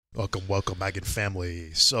Welcome, Megan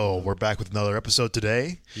family. So we're back with another episode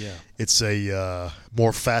today. Yeah. It's a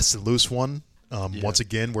more fast and loose one. Once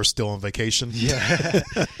again, we're still on vacation. Yeah.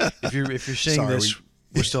 if you're seeing Sorry, this,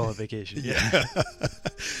 we're still on vacation. Yeah.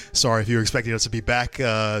 Sorry if you were expecting us to be back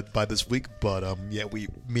by this week, but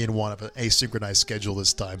me and Juan have an asynchronized schedule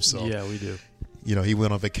this time. So Yeah, we do. You know, he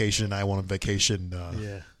went on vacation and I went on vacation.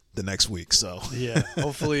 Yeah. The next week, so Yeah.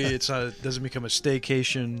 Hopefully it doesn't become a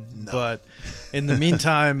staycation. No. But in the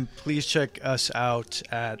meantime, please check us out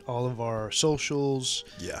at all of our socials.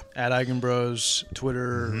 Yeah. At Eigenbros,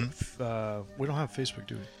 Twitter. Mm-hmm. We don't have Facebook,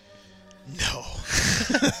 do we? No.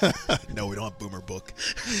 No, we don't have Boomer Book.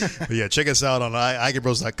 But yeah, check us out on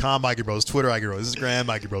Eigenbros.com, Eigenbros Twitter, Eigenbros Instagram,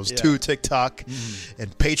 Eigenbros2, TikTok,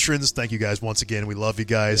 and patrons. Thank you guys once again. We love you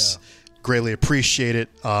guys. Yeah. Greatly appreciate it.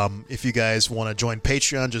 If you guys want to join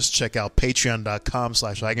Patreon, just check out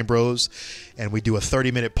patreon.com/Eigenbros. And we do a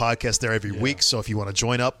 30-minute podcast there every week. So if you want to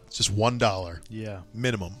join up, it's just $1. Yeah.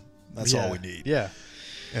 Minimum. That's all we need. Yeah.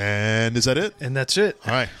 And is that it? And that's it.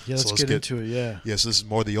 All right. Yeah, let's get into it. Yeah. Yes, this is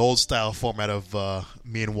more the old style format of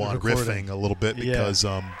me and Juan riffing a little bit because,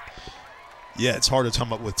 it's hard to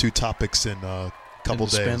come up with two topics in couple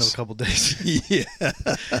days. Span of a couple days. Yeah.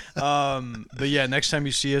 But yeah, next time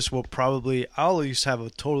you see us, I'll at least have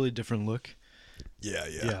a totally different look. Yeah.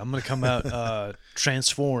 Yeah, I'm gonna come out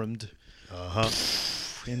transformed.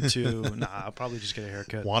 Into I'll probably just get a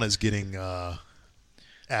haircut. Juan is getting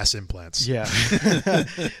ass implants. Yeah.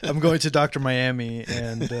 I'm going to Dr. Miami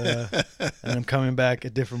and I'm coming back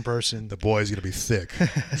a different person. The boy's gonna be thick.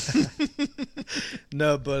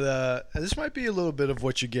 No, but this might be a little bit of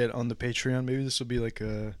what you get on the Patreon. Maybe this will be like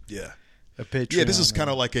a Patreon. Yeah, this is kind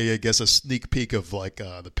of like a sneak peek of like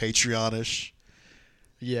the Patreon-ish.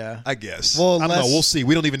 Yeah, I guess. Well, I don't know. We'll see.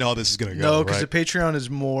 We don't even know how this is going to go. No, because the Patreon is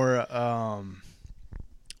more.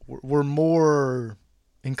 We're more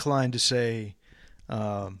inclined to say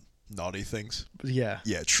naughty things. Yeah.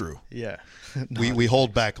 Yeah. True. Yeah. we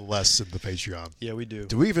hold back less in the Patreon. Yeah, we do.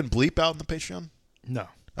 Do we even bleep out in the Patreon? No.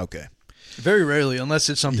 Okay. Very rarely, unless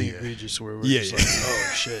it's something egregious where we're just like,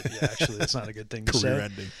 oh shit, actually, that's not a good thing to say. Career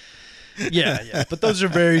ending. Yeah. But those are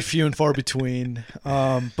very few and far between.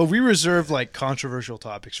 But we reserve like controversial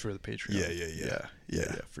topics for the Patreon.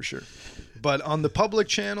 Yeah, for sure. But on the public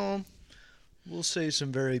channel, we'll say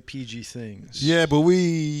some very PG things. Yeah, but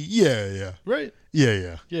Right?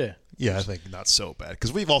 Yeah. Yeah, I think not so bad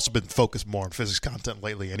because we've also been focused more on physics content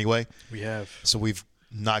lately anyway. We have. So we've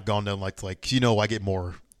not gone down like I get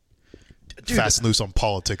more fast and loose on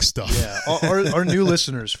politics stuff. Yeah, our new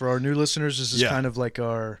listeners. For our new listeners, this is kind of like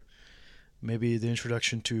maybe the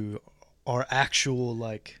introduction to our actual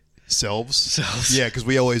selves. Yeah, because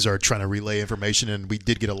we always are trying to relay information, and we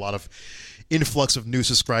did get a lot of influx of new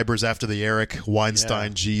subscribers after the Eric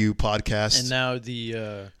Weinstein GU podcast, and now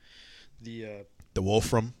the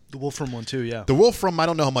Wolfram. The Wolfram one too. Yeah, the Wolfram. I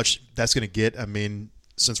don't know how much that's going to get. I mean,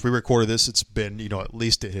 since we recorded this, it's been at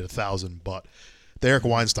least it hit 1,000, but the Eric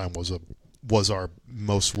Weinstein was our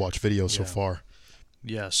most watched video so far.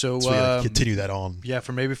 Yeah, so we gotta continue that on. Yeah,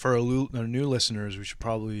 for our new listeners, we should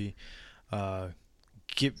probably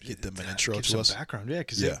get them an intro to us, background. Yeah,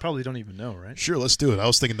 because they probably don't even know, right? Sure, let's do it. I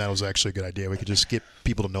was thinking that was actually a good idea. We could just get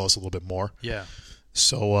people to know us a little bit more. Yeah.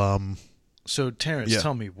 So, Terrence,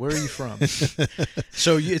 tell me, where are you from?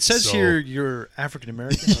 So it says here you're African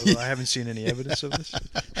American, although I haven't seen any evidence of this.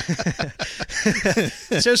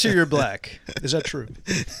 It says here you're black. Is that true?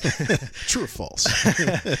 True or false?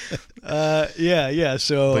 Yeah.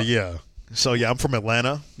 So I'm from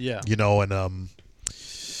Atlanta. Yeah. And I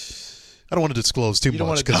don't want to disclose too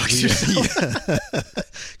much because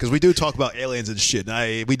we do talk about aliens and shit.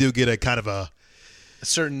 And we do get a kind of a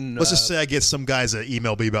certain. Let's just say I get some guys that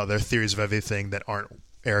email me about their theories of everything that aren't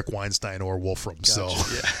Eric Weinstein or Wolfram. Gotcha, so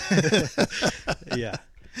yeah.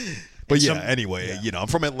 But anyway, I'm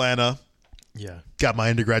from Atlanta. Yeah. Got my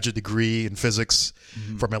undergraduate degree in physics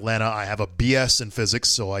from Atlanta. I have a BS in physics,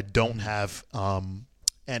 so I don't have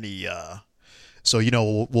any. So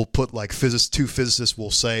we'll put like two physicists will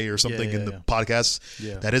say or something in the podcast.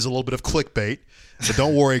 Yeah. That is a little bit of clickbait, but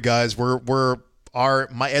don't worry, guys.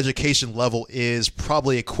 My education level is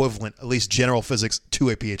probably equivalent, at least general physics, to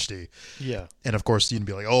a PhD. Yeah. And of course, you'd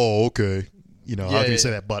be like, oh, okay. How can you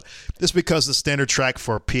say that? But this because the standard track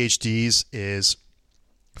for PhDs is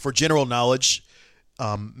for general knowledge,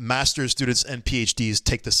 master's students and PhDs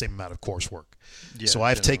take the same amount of coursework. Yeah, so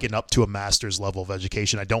I've taken up to a master's level of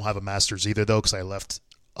education. I don't have a master's either, though, because I left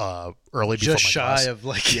early before just my shy class. Of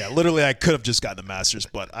literally I could have just gotten a master's,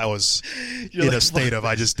 but I was in a state of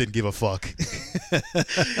I just didn't give a fuck.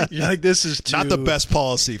 You're like, this is too... not the best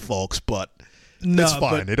policy, folks, but No, it's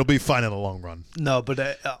fine. It'll be fine in the long run. No,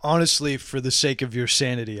 but honestly, for the sake of your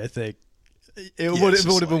sanity, I think it would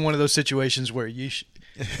have been one of those situations where you're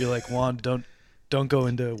like, Juan, don't go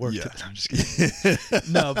into work. Yeah. I'm just kidding.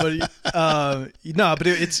 No, but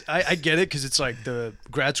it's I get it, because it's like the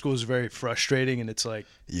grad school is very frustrating, and it's like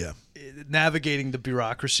navigating the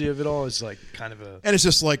bureaucracy of it all is like kind of and it's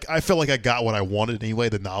just like I felt like I got what I wanted anyway,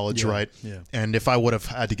 the knowledge, right? Yeah. And if I would have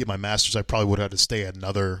had to get my master's, I probably would have had to stay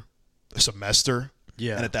another semester.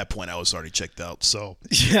 Yeah. And at that point, I was already checked out. So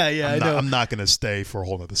I know. I'm not going to stay for a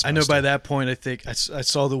whole other semester. I know by that point, I think I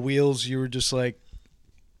saw the wheels. You were just like,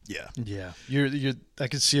 yeah. You're. I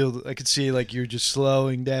could see like you're just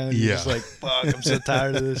slowing down. You're just like, fuck, I'm so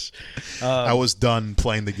tired of this. I was done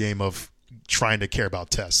playing the game of trying to care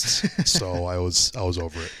about tests, so I was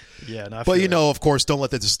over it. Yeah, but of course, don't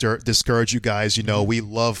let that discourage you guys. We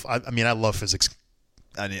love. I love physics.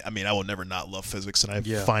 I will never not love physics, and I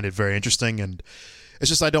find it very interesting. And it's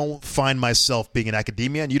just I don't find myself being in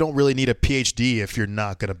academia, and you don't really need a PhD if you're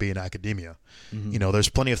not going to be in academia. Mm-hmm. There's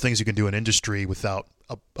plenty of things you can do in industry without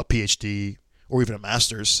a PhD or even a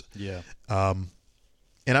master's. Yeah. And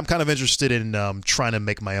I'm kind of interested in trying to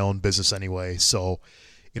make my own business anyway. So,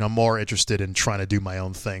 I'm more interested in trying to do my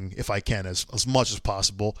own thing if I can as much as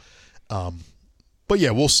possible. But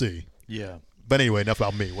yeah, we'll see. Yeah. But anyway, enough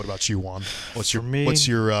about me. What about you, Juan? What's your where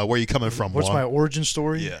are you coming from, What's Juan? my origin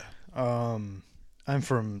story? Yeah. I'm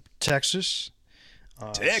from Texas.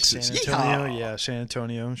 Texas. San Antonio. Yeehaw. Yeah, San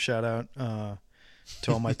Antonio. Shout out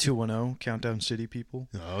to all my 210 Countdown City people.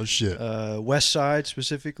 Oh, shit. West Side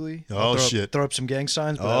specifically. Shit. Throw up some gang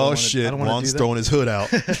signs. But shit. I don't Juan's throwing his hood out.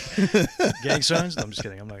 Gang signs? No, I'm just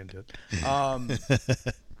kidding. I'm not going to do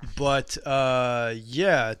it. But,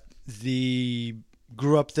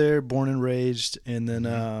 grew up there, born and raised, and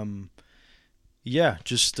then,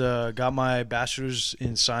 just got my bachelor's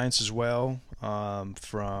in science as well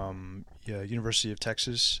from University of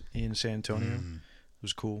Texas in San Antonio. It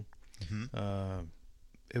was cool. Mm-hmm.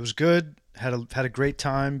 It was good. Had a great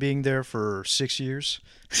time being there for 6 years.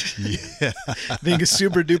 Yeah, being a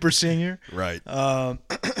super duper senior. Right. I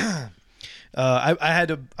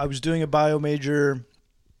was doing a bio major,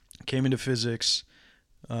 came into physics,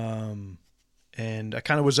 and I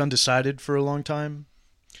kind of was undecided for a long time.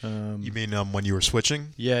 You mean when you were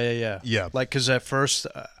switching? Yeah. Yeah. Like, because at first,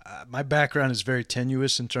 my background is very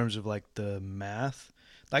tenuous in terms of like the math.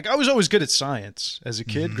 Like, I was always good at science as a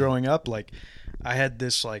kid growing up. Like, I had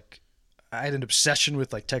an obsession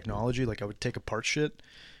with like technology. Like, I would take apart shit.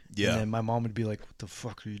 Yeah. And then my mom would be like, "What the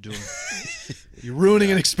fuck are you doing? You're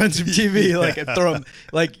ruining an expensive TV." Like, I'd throw them,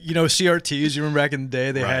 like, CRTs. You remember back in the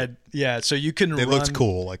day, they had, so you couldn't They looked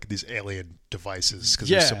cool, like these alien devices, because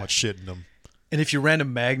there's so much shit in them. And if you ran a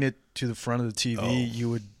magnet to the front of the TV, you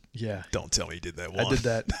would, Don't tell me you did that one. I did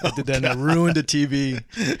that. And I ruined a TV.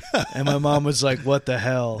 And my mom was like, "What the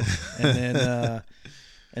hell?" And then,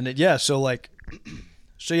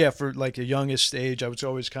 for like a youngest age, I was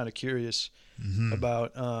always kind of curious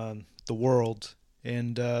about the world.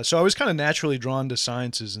 And so I was kind of naturally drawn to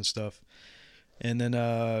sciences and stuff. And then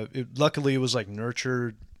luckily it was like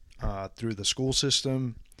nurtured through the school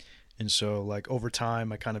system. And so like over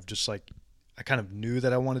time, I kind of knew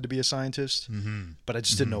that I wanted to be a scientist, but I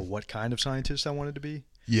just didn't know what kind of scientist I wanted to be.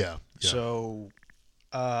 Yeah. So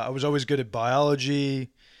I was always good at biology,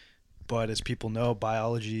 but as people know,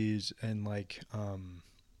 biology is kind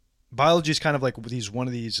of like one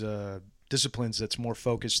of these disciplines that's more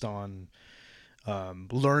focused on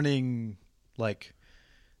learning or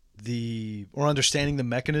understanding the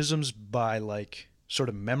mechanisms by like sort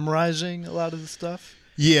of memorizing a lot of the stuff.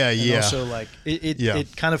 And also, like,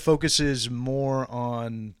 it kind of focuses more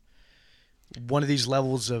on one of these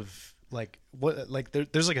levels of like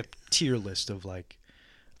there's like a tier list of like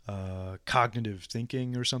cognitive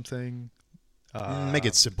thinking or something. Make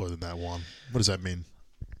it simpler than that, Juan. What does that mean?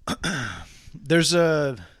 There's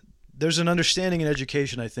an understanding in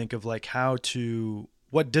education, I think, of like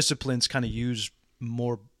what disciplines kind of use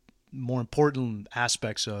more important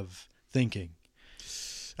aspects of thinking.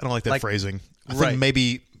 I don't like that phrasing. I think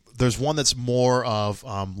maybe there's one that's more of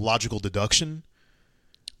logical deduction,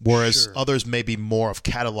 whereas others may be more of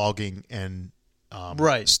cataloging and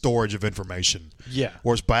storage of information. Yeah.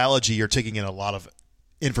 Whereas biology, you're taking in a lot of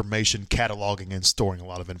information, cataloging and storing a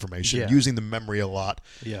lot of information, using the memory a lot.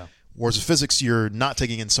 Yeah. Whereas in physics, you're not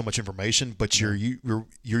taking in so much information, but you're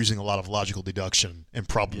using a lot of logical deduction and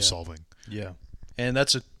problem solving. Yeah. And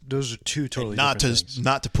those are two totally different things.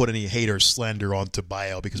 Not to put any hate or slander onto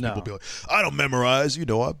bio, because people be like, "I don't memorize, I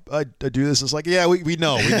do this." It's like, we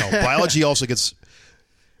know. Biology also gets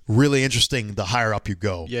really interesting the higher up you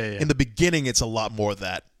go. Yeah. In the beginning, it's a lot more of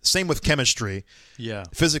that. Same with chemistry. Yeah.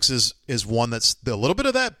 Physics is one that's a little bit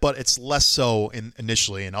of that, but it's less so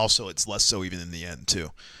initially, and also it's less so even in the end too.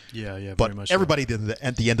 Yeah. But very much everybody at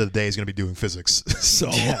the end of the day is going to be doing physics. So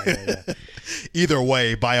Yeah. either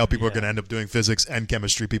way, bio people are going to end up doing physics, and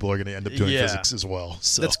chemistry people are going to end up doing physics as well.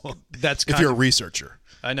 So that's if you're a researcher.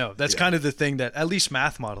 I know. That's kind of the thing that, at least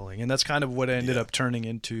math modeling, and that's kind of what it ended up turning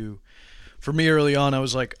into. For me early on, I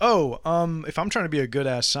was like, if I'm trying to be a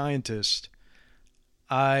good-ass scientist,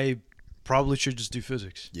 I probably should just do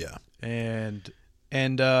physics. Yeah. And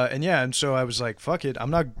so I was like, fuck it.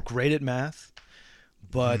 I'm not great at math,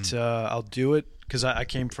 but I'll do it because I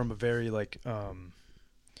came from a very like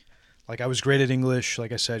I was great at English,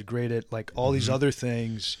 like I said, great at like all these other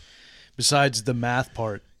things besides the math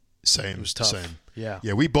part. Same. It was tough. Same. Yeah.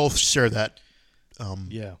 Yeah, we both share that.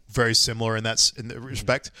 Very similar in that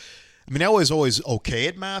respect. I mean, I was always okay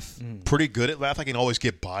at math, pretty good at math. I can always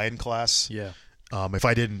get by in class. Yeah. If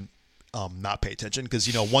I didn't not pay attention,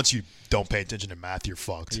 because once you don't pay attention to math, you're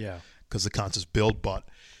fucked. Yeah. Because the concepts build. But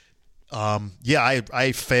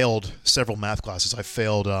I failed several math classes. I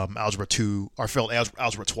failed algebra 2, or failed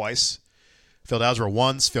algebra twice. Failed algebra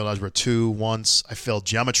once. Failed algebra 2 once. I failed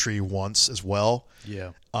geometry once as well.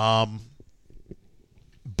 Yeah.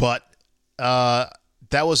 But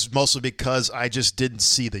that was mostly because I just didn't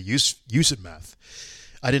see the use of math.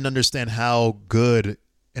 I didn't understand how good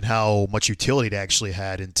and how much utility it actually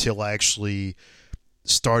had until I actually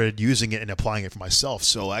started using it and applying it for myself.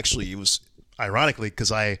 So actually, it was ironically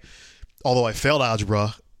because although I failed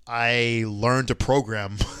algebra, I learned to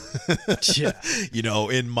program.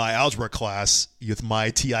 In my algebra class with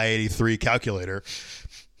my TI-83 calculator.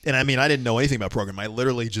 And I mean, I didn't know anything about programming. I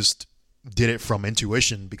literally just did it from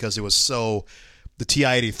intuition because it was the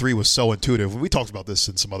TI-83 was so intuitive. We talked about this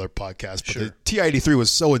in some other podcasts, but the TI-83 was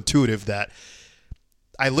so intuitive that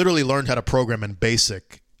I literally learned how to program in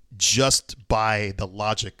BASIC just by the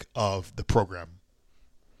logic of the program.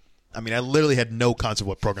 I mean, I literally had no concept of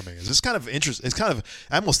what programming is. It's kind of interesting. It's kind of,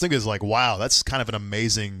 I almost think it's like, wow, that's kind of an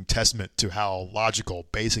amazing testament to how logical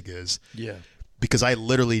BASIC is. Yeah. Because I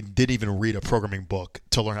literally didn't even read a programming book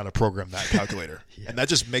to learn how to program that calculator. And that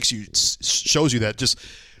just shows you that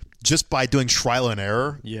just by doing trial and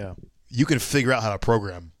error, you can figure out how to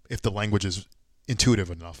program if the language is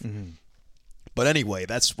intuitive enough. Mm-hmm. But anyway,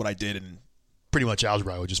 that's what I did in pretty much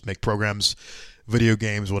algebra. I would just make programs, video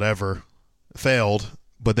games, whatever. Failed.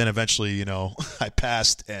 But then eventually, I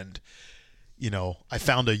passed and, I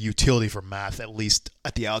found a utility for math, at least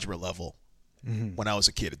at the algebra level when I was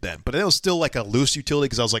a kid then. But it was still like a loose utility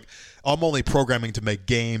because I was like, I'm only programming to make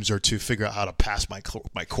games or to figure out how to pass my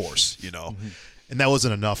course, And that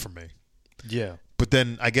wasn't enough for me. Yeah. But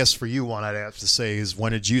then I guess for you, one I'd have to say is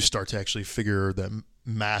when did you start to actually figure that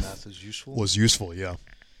math is useful? Was useful, yeah.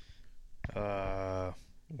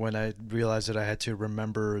 When I realized that I had to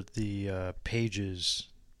remember the pages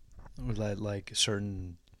that like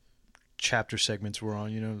certain chapter segments were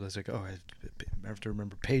on, I was like, I have to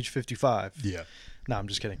remember page 55. Yeah. No, I'm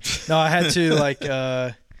just kidding. No, I had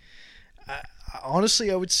to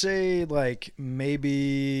honestly, I would say like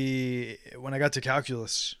maybe when I got to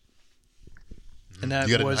calculus. And that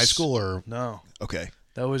you got it was in high school or no? Okay.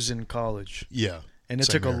 That was in college. Yeah. And it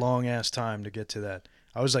took a long ass time to get to that.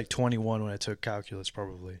 I was like 21 when I took calculus,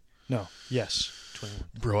 probably. No. Yes. 21.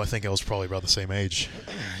 Bro, I think I was probably about the same age.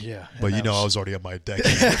 Yeah. But I was already at my decade.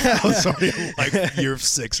 I was already like year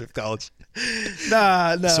 6 of college.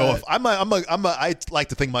 Nah. So if I like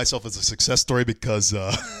to think myself as a success story because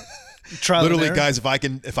literally, guys, if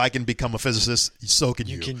I can become a physicist, so can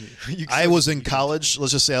you. I was in college.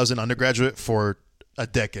 Let's just say I was an undergraduate for a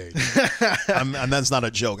decade, and that's not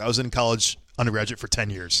a joke. I was in college undergraduate for 10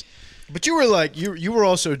 years. But you were like you were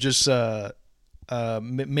also just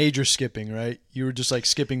major skipping, right? You were just like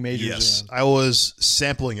skipping majors. Yes, I was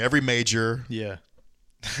sampling every major. Yeah.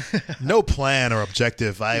 No plan or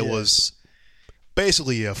objective. I was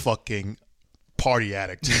basically a fucking party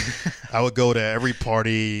addict. I would go to every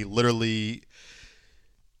party, literally.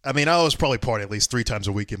 I mean, I was probably partying at least 3 times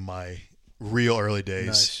a week in my real early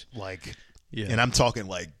days. Nice. And I'm talking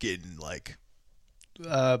like getting like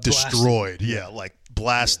destroyed. Blasted. Yeah, like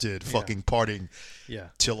blasted, fucking partying. Yeah.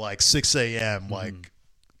 Till like 6 a.m. Like,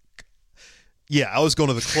 I was going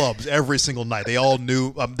to the clubs every single night. They all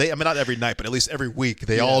knew. Not every night, but at least every week,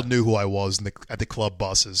 they all knew who I was at the club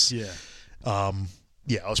buses. Yeah.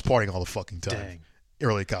 I was partying all the fucking time. Dang.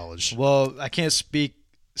 Early college. Well, I can't speak.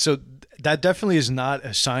 So that definitely is not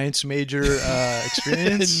a science major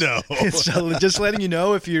experience. No. So just letting you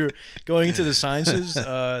know, if you're going into the sciences,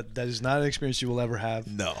 that is not an experience you will ever have.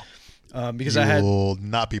 No. Because you will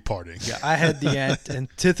not be partying. Yeah, I had the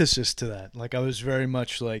antithesis to that. Like I was very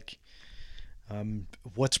much like,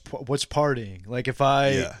 what's partying? Like if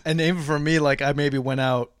and even for me, like I maybe went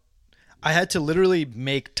out. I had to literally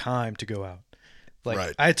make time to go out.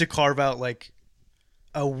 Like I had to carve out like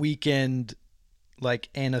a weekend, like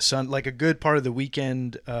and like a good part of the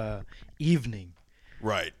weekend evening.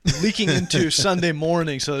 Right. Leaking into Sunday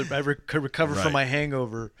morning so that I could recover from my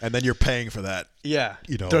hangover. And then you're paying for that. Yeah.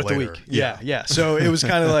 Throughout the week. Yeah. So it was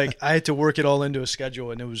kind of like I had to work it all into a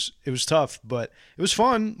schedule, and it was tough, but it was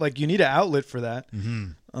fun. Like you need an outlet for that.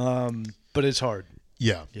 Mm-hmm. But it's hard.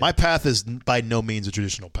 Yeah. My path is by no means a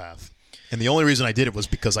traditional path. And the only reason I did it was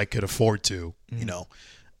because I could afford to,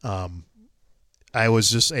 I was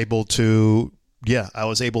just able to,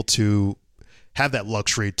 have that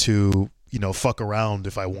luxury to, fuck around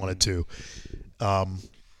if I wanted to. I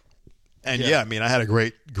mean, I had a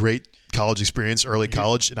great college experience, early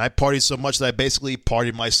college, and I partied so much that I basically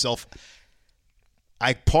partied myself.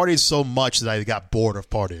 I partied so much that I got bored of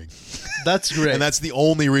partying. That's great. And that's the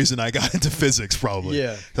only reason I got into physics, probably.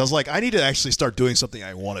 Yeah. I was like, I need to actually start doing something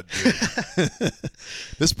I want to do.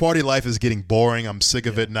 This party life is getting boring. I'm sick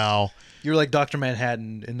of it now. You're like Dr.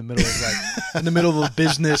 Manhattan in the middle of a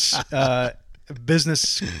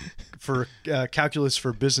business for calculus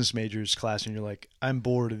for business majors class, and you're like, I'm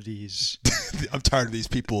bored of these. I'm tired of these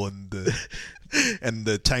people and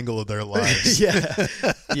the tangle of their lives.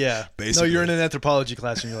 Yeah. Basically. No, you're in an anthropology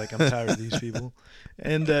class, and you're like, I'm tired of these people.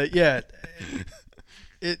 And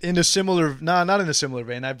in a similar, not in a similar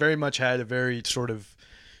vein, I very much had a very sort of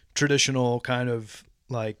traditional kind of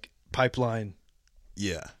like pipeline.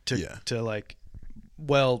 Yeah. To like,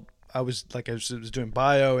 well, I was doing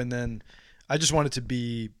bio, and then I just wanted to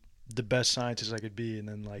be the best scientist I could be, and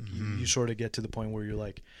then like you sort of get to the point where you're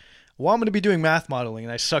like, well, I'm going to be doing math modeling,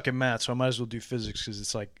 and I suck at math, so I might as well do physics because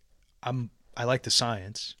it's like I like the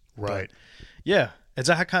science. Right. But yeah. Is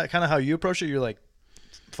that kind of how you approach it? You're like,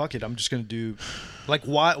 fuck it, I'm just going to do like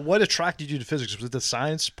what attracted you to physics? Was it the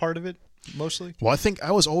science part of it mostly? Well, I think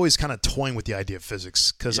I was always kind of toying with the idea of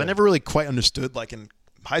physics because I never really quite understood. Like in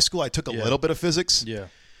high school, I took a little bit of physics. Yeah.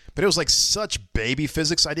 But it was like such baby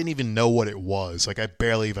physics. I didn't even know what it was. Like I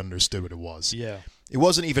barely even understood what it was. Yeah. It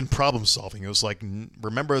wasn't even problem solving. It was like,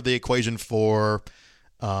 remember the equation for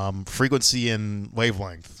frequency and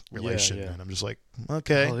wavelength relation. Yeah. And I'm just like,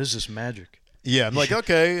 okay. Oh, this is magic. Yeah. I'm like,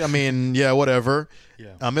 okay. I mean, yeah, whatever.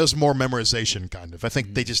 Yeah. It was more memorization kind of. I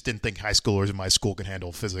think they just didn't think high schoolers in my school could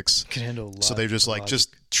handle physics. So they just like,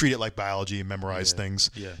 just treat it like biology and memorize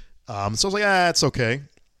things. Yeah. So I was like, it's okay.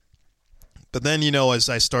 But then, as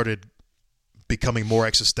I started becoming more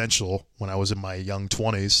existential when I was in my young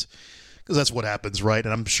 20s, because that's what happens, right?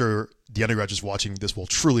 And I'm sure the undergraduates watching this will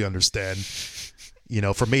truly understand.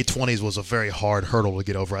 For me, 20s was a very hard hurdle to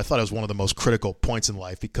get over. I thought it was one of the most critical points in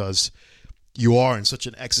life because you are in such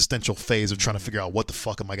an existential phase of trying to figure out what the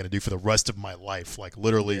fuck am I going to do for the rest of my life. Like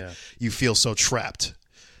literally, you feel so trapped.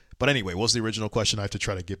 But anyway, what was the original question? I have to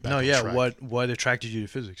try to get back on track. What attracted you to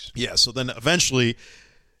physics? Yeah, so then eventually,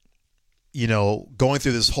 going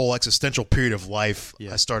through this whole existential period of life,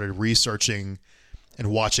 I started researching and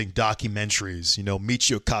watching documentaries,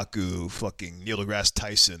 Michio Kaku, fucking Neil deGrasse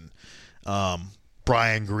Tyson,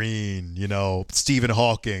 Brian Greene, Stephen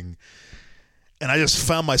Hawking. And I just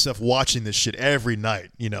found myself watching this shit every night,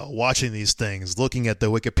 watching these things, looking at the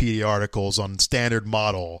Wikipedia articles on Standard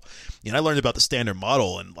Model. I learned about the Standard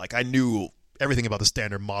Model, and like I knew everything about the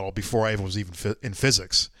Standard Model before I was even in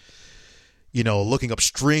physics. Looking up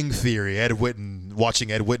string theory, Ed Witten,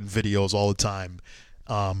 watching Ed Witten videos all the time.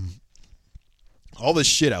 All this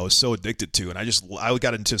shit I was so addicted to, and I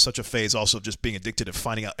got into such a phase also of just being addicted to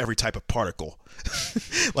finding out every type of particle.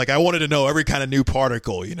 Like I wanted to know every kind of new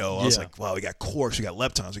particle, I was like, wow, we got quarks, we got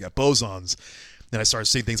leptons, we got bosons. Then I started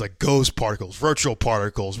seeing things like ghost particles, virtual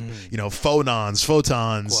particles, photons,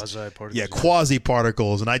 quasi-particles. Yeah,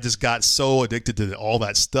 quasi-particles, and I just got so addicted to all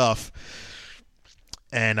that stuff.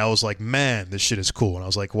 And I was like, man, this shit is cool. And I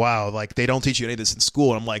was like, wow, like they don't teach you any of this in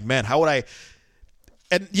school. And I'm like, man, how would I...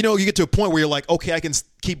 And, you get to a point where you're like, okay, I can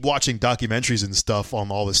keep watching documentaries and stuff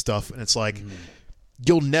on all this stuff. And it's like,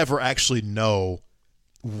 you'll never actually know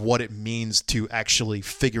what it means to actually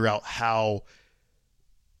figure out how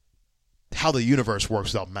the universe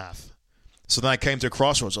works without math. So then I came to a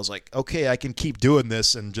crossroads. I was like, okay, I can keep doing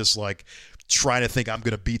this and just like trying to think I'm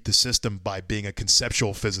going to beat the system by being a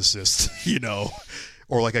conceptual physicist,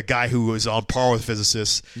 or like a guy who is on par with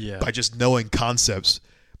physicists by just knowing concepts.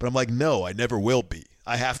 But I'm like, no, I never will be.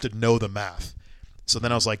 I have to know the math. So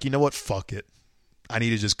then I was like, you know what? Fuck it. I need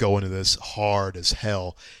to just go into this hard as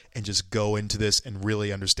hell and just go into this and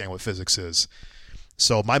really understand what physics is.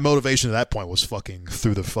 So my motivation at that point was fucking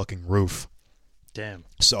through the fucking roof. Damn.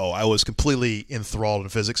 So I was completely enthralled in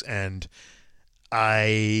physics, and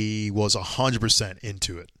I was 100%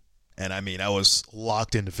 into it. And I mean, I was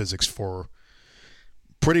locked into physics for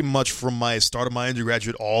pretty much from my start of my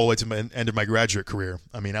undergraduate all the way to my end of my graduate career.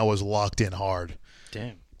 I mean, I was locked in hard.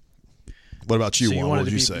 Damn. What about you, So Juan? What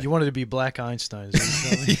would you say? You wanted to be Black Einstein. Is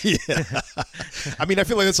that Yeah. I mean, I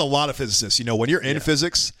feel like that's a lot of physicists. You know, when you're in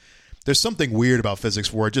physics, there's something weird about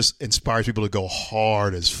physics where it just inspires people to go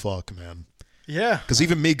hard as fuck, man. Yeah. Because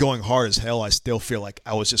even me going hard as hell, I still feel like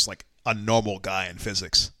I was just like a normal guy in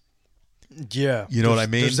physics. Yeah. You know what I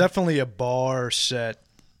mean? There's definitely a bar set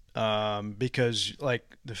because,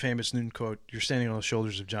 like the famous Newton quote, you're standing on the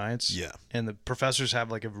shoulders of giants. Yeah. And the professors have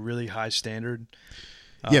like a really high standard.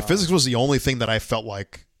 Yeah, physics was the only thing that I felt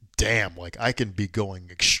like, damn, like I can be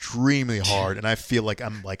going extremely hard, and I feel like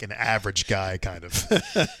I'm like an average guy, kind of.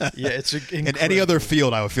 Yeah, it's in any other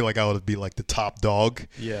field, I would feel like I would be like the top dog.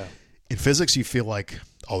 Yeah. In physics, you feel like,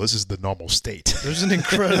 oh, this is the normal state. There's an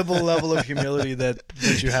incredible level of humility that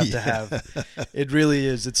you have to have. It really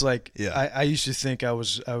is. It's like I used to think I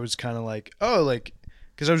was kind of like, oh, like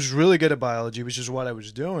because I was really good at biology, which is what I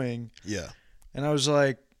was doing. Yeah. And I was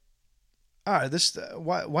like, all right,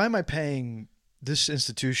 why am I paying this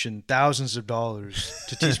institution thousands of dollars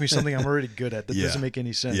to teach me something I'm already good at? That doesn't make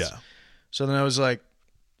any sense. Yeah. So then I was like,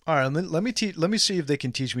 all right, let me see if they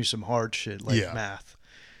can teach me some hard shit like math.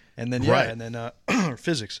 And then and then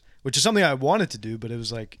physics, which is something I wanted to do, but it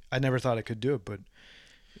was like I never thought I could do it. But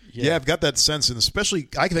yeah, I've got that sense, and especially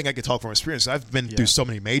I think I could talk from experience. I've been through so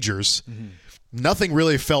many majors. Mm-hmm. Nothing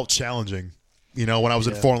really felt challenging. You know, when I was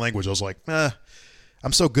in foreign language, I was like,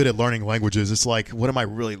 I'm so good at learning languages. It's like, what am I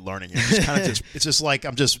really learning? It's kind of it's just like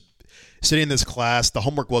I'm just sitting in this class. The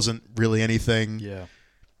homework wasn't really anything. Yeah.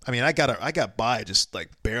 I mean, I got by just like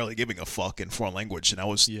barely giving a fuck in foreign language, and I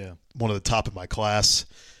was one of the top in my class.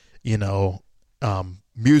 You know,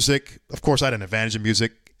 music. Of course, I had an advantage in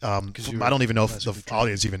music. I don't even know if the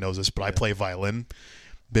audience even knows this, but I play violin.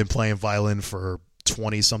 Been playing violin for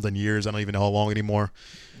 20-something years. I don't even know how long anymore.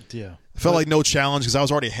 Yeah. I felt like no challenge because I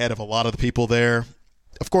was already ahead of a lot of the people there.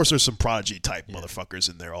 Of course, there's some prodigy type motherfuckers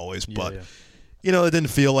in there always, but you know, it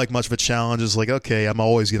didn't feel like much of a challenge. It's like, okay, I'm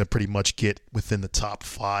always going to pretty much get within the top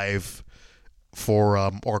 5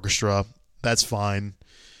 for orchestra. That's fine.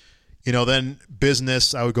 You know, then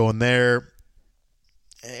business, I would go in there.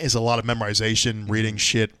 It's a lot of memorization, reading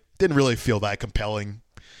shit. Didn't really feel that compelling.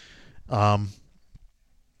 But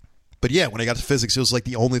yeah, when I got to physics, it was like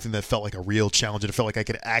the only thing that felt like a real challenge. It felt like I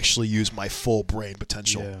could actually use my full brain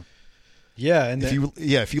potential. Yeah, and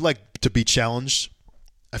if you like to be challenged,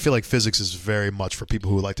 I feel like physics is very much for people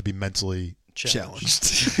who like to be mentally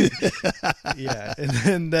challenged. Yeah,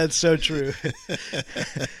 and that's so true.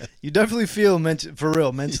 You definitely feel for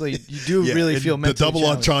real mentally. You do really feel mentally. The double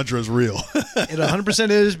entendre is real. It 100%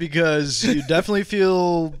 is because you definitely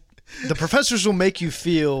feel. The professors will make you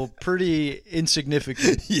feel pretty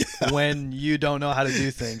insignificant when you don't know how to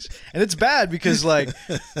do things, and it's bad because, like,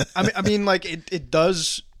 I mean, like it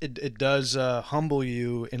does humble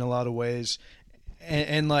you in a lot of ways,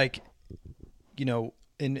 and like, you know,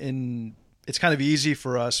 in it's kind of easy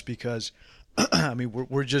for us because, I mean,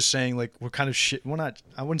 we're just saying like we're kind of shit. We're not.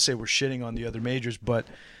 I wouldn't say we're shitting on the other majors, but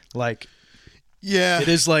like. Yeah, it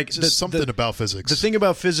is like something about physics. The thing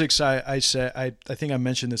about physics, I think I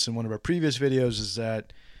mentioned this in one of our previous videos, is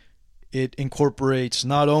that it incorporates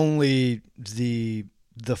not only the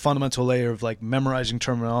fundamental layer of like memorizing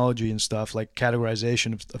terminology and stuff, like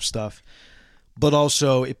categorization of stuff, but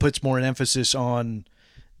also it puts more emphasis on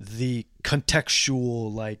the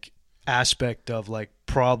contextual like aspect of like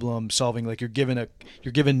problem solving. Like you're given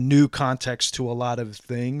new context to a lot of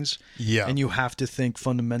things, and you have to think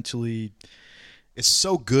fundamentally. It's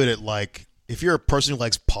so good at like if you're a person who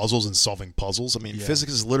likes puzzles and solving puzzles. I mean,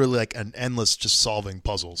 physics is literally like an endless just solving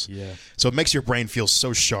puzzles. Yeah. So it makes your brain feel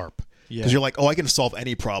so sharp because you're like, oh, I can solve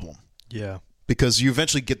any problem. Yeah. Because you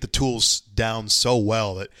eventually get the tools down so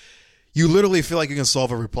well that you literally feel like you can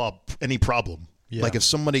solve any problem. Yeah. Like if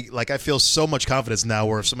somebody, like I feel so much confidence now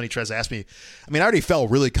where if somebody tries to ask me, I mean, I already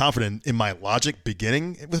felt really confident in my logic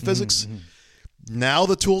beginning with physics. Mm-hmm. Now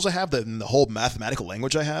the tools I have, and the whole mathematical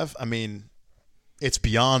language I have, I mean, it's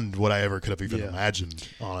beyond what I ever could have even imagined,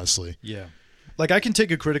 honestly. Yeah. Like I can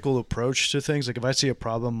take a critical approach to things. Like if I see a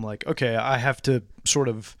problem, like, okay, I have to sort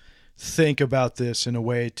of think about this in a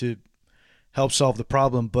way to help solve the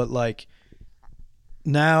problem. But like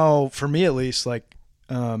now, for me at least, like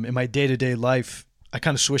in my day-to-day life, I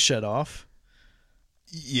kind of switch that off.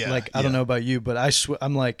 Yeah. Like, I don't know about you, but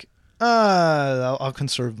I'm like, I'll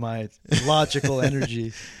conserve my logical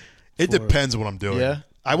energy. It depends on what I'm doing. Yeah?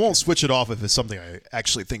 I won't switch it off if it's something I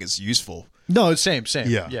actually think is useful. No, it's same.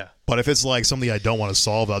 Yeah. But if it's like something I don't want to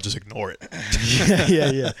solve, I'll just ignore it.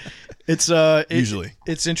 yeah. It's usually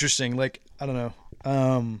it's interesting. Like, I don't know.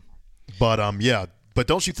 But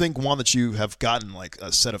don't you think, Juan, that you have gotten like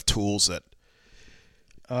a set of tools that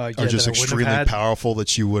are just extremely powerful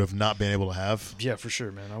that you would have not been able to have? Yeah, for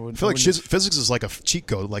sure, man. I feel like physics is like a cheat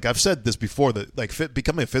code. Like I've said this before, that like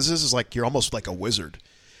becoming a physicist is like you're almost like a wizard,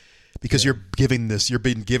 because you're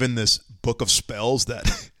being given this book of spells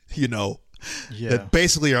that that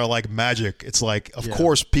basically are like magic. It's like, of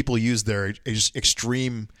course, people use their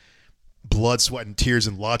extreme blood, sweat, and tears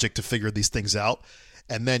and logic to figure these things out,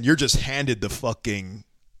 and then you're just handed the fucking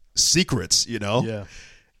secrets, Yeah.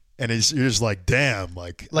 And you're just like, damn,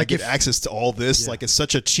 like I get access to all this. Like, it's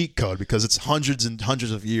such a cheat code because it's hundreds and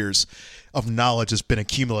hundreds of years of knowledge has been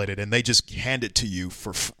accumulated, and they just hand it to you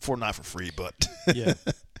for not for free, but yeah.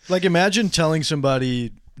 Like, imagine telling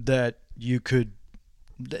somebody that you could,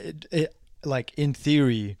 like, in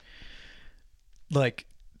theory, like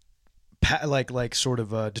sort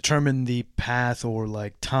of determine the path or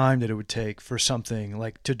like time that it would take for something,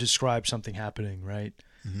 like to describe something happening, right?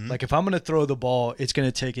 Mm-hmm. Like, if I'm going to throw the ball, it's going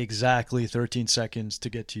to take exactly 13 seconds to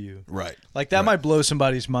get to you. Right. Like, that might blow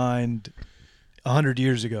somebody's mind 100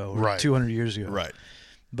 years ago or 200 years ago. Right.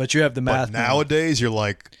 But you have the math. But nowadays, you're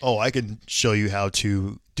like, oh, I can show you how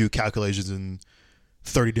to do calculations in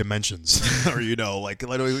 30 dimensions. Or, you're like,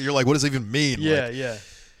 what does it even mean? Yeah, like, yeah.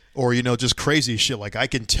 Or, just crazy shit. Like, I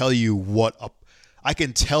can tell you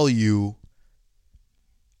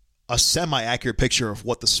a semi-accurate picture of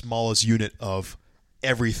what the smallest unit of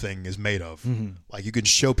everything is made of. Mm-hmm. Like, you can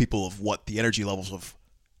show people of what the energy levels of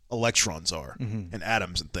electrons are and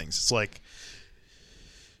atoms and things. It's like,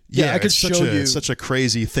 I could show you. It's such a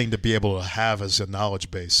crazy thing to be able to have as a knowledge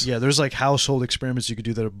base. Yeah, there's like household experiments you could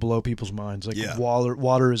do that would blow people's minds. Like,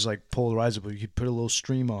 water is like polarizable. You could put a little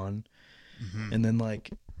stream on, and then like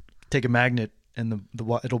take a magnet, and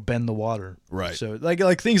it'll bend the water. Right. So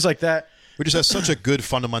like things like that. We just have such a good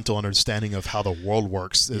fundamental understanding of how the world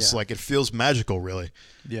works. It's like, it feels magical, really.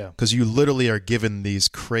 Yeah. Because you literally are given these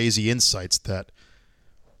crazy insights that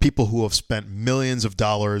people who have spent millions of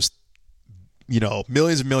dollars,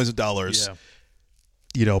 millions and millions of dollars,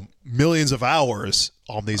 millions of hours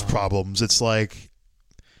on these problems. It's like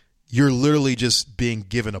you're literally just being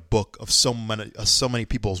given a book of so many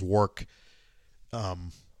people's work.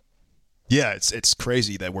 It's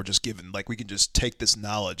crazy that we're just given, like, we can just take this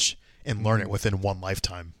knowledge and learn it within one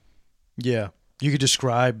lifetime. Yeah. You could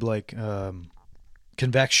describe like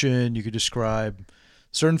convection. You could describe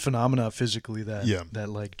certain phenomena physically that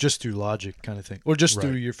like just through logic kind of thing, or just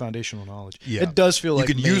through your foundational knowledge. Yeah. It does feel like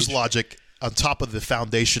you can use logic on top of the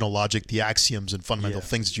foundational logic, the axioms and fundamental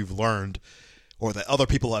things that you've learned or that other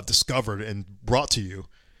people have discovered and brought to you,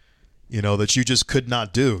 that you just could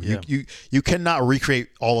not do. Yeah. You cannot recreate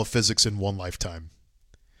all of physics in one lifetime.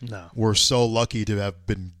 No. We're so lucky to have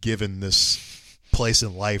been given this place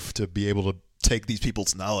in life to be able to take these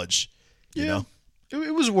people's knowledge. It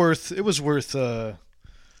was worth a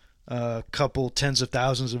couple tens of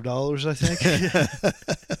thousands of dollars, I think.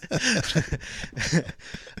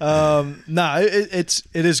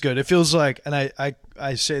 It is good. It feels like, and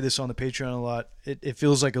I say this on the Patreon a lot, it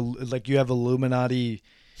feels like you have Illuminati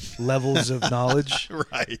levels of knowledge.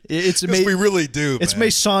 Right. We really do, It's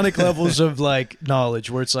Masonic levels of like knowledge,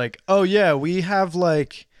 where it's like, oh yeah, we have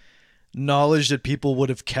like knowledge that people would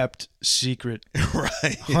have kept secret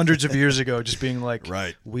hundreds of years ago, just being like,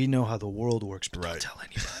 we know how the world works, but don't tell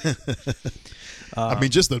anybody.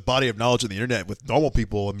 Just the body of knowledge on the internet with normal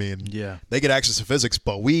people, they get access to physics,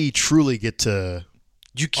 but we truly get to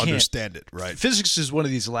understand it, right? Physics is one of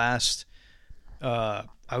these last, I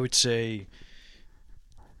would say,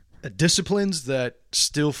 disciplines that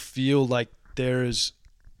still feel like there's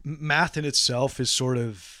math in itself is sort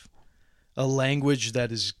of a language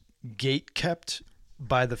that is gate kept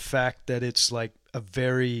by the fact that it's like a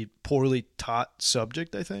very poorly taught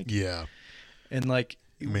subject, I think. Yeah. And like,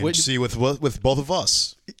 with both of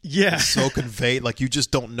us, it's so conveyed, like, you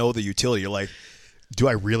just don't know the utility. You're like, do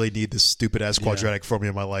I really need this stupid ass quadratic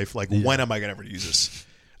formula in my life? Like, when am I gonna ever use this?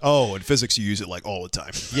 Oh, in physics, you use it like all the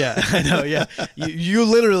time. Yeah, I know. Yeah, you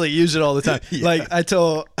literally use it all the time. Yeah. Like, I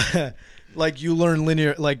tell, like, you learn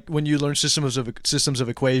linear, like when you learn systems of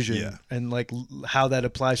equation and like how that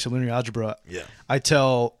applies to linear algebra. Yeah, I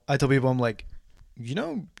tell people, I'm like,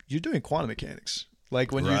 you're doing quantum mechanics.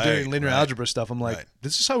 Like, when you're doing linear algebra stuff, I'm like,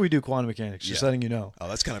 this is how we do quantum mechanics. Just letting you know. Oh,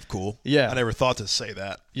 that's kind of cool. Yeah, I never thought to say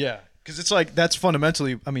that. Yeah, because it's like, that's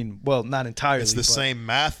fundamentally, not entirely. It's the same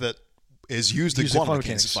math that is used in quantum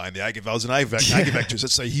mechanics to find the eigenvalues and eigenvectors.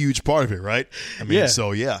 That's a huge part of it, right? I mean,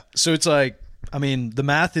 so it's like, I mean, the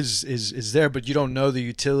math is there, but you don't know the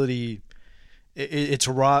utility. It's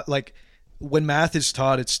raw. Like when math is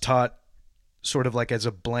taught, it's taught sort of like as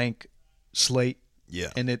a blank slate.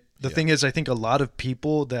 Yeah. And the thing is, I think a lot of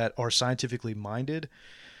people that are scientifically minded,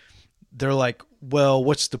 they're like, well,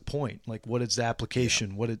 what's the point? Like, what is the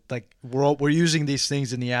application? We're using these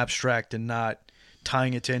things in the abstract and not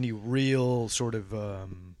tying it to any real sort of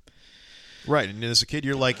right. And as a kid,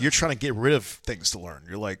 you're trying to get rid of things to learn.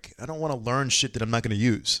 You're like, I don't want to learn shit that I'm not going to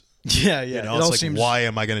use. Yeah. You know, it's like, why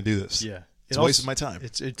am I going to do this? Yeah, it's a waste of my time.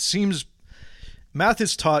 It seems math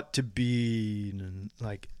is taught to be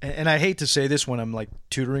like, and I hate to say this when I'm like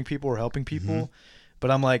tutoring people or helping people,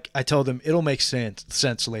 but I'm like, I tell them it'll make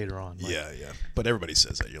sense later on. Like, yeah. But everybody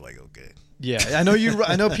says that. You're like, okay. Yeah, I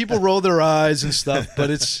know people roll their eyes and stuff, but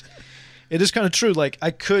it is kind of true. Like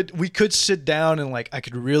we could sit down and like I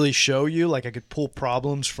could really show you, like I could pull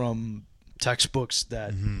problems from textbooks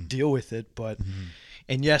that deal with it, but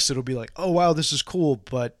and yes, it'll be like, oh wow, this is cool,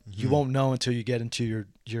 but you won't know until you get into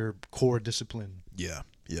your core discipline. Yeah.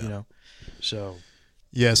 You know, so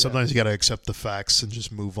sometimes you got to accept the facts and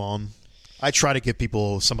just move on. I try to give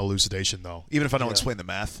people some elucidation though, even if I don't explain the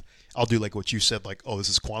math. I'll do like what you said, like, oh, this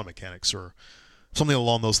is quantum mechanics or something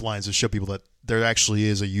along those lines to show people that there actually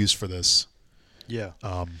is a use for this. Yeah.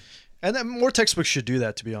 And then more textbooks should do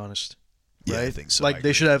that, to be honest. Right? Yeah, I think so. Like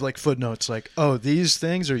they should have like footnotes like, oh, these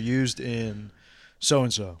things are used in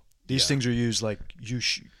so-and-so. These things are used like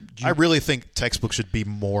I really think textbooks should be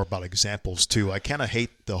more about examples too. I kind of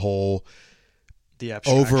hate the whole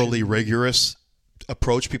overly rigorous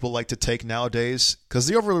approach people like to take nowadays, because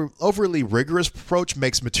the overly rigorous approach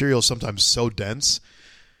makes material sometimes so dense.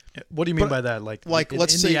 What do you mean by that? Like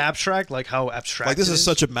let's say the abstract, like how abstract. Like this is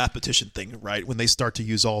such a mathematician thing, right? When they start to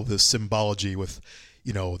use all this symbology with,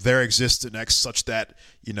 you know, there exists an X such that,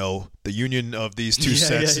 you know, the union of these two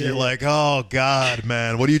sets. And you're like, oh God,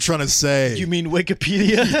 man, what are you trying to say? You mean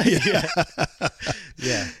Wikipedia?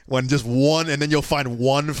 Yeah. When just one, and then you'll find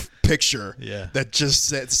one picture that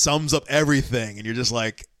just sums up everything, and you're just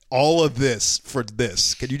like, all of this for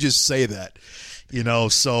this. Can you just say that? You know,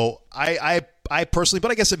 so I personally, but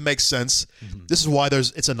I guess it makes sense. This is why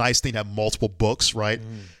it's a nice thing to have multiple books, right?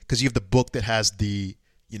 Because you have the book that has the,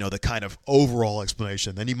 you know, the kind of overall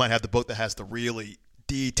explanation. Then you might have the book that has the really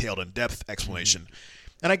detailed and depth explanation.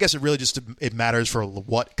 And I guess it really it matters for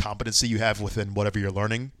what competency you have within whatever you're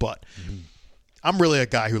learning. But I'm really a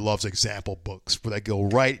guy who loves example books where they go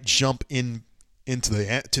jump into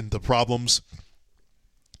the problems.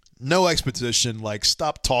 No exposition, like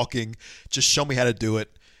stop talking, just show me how to do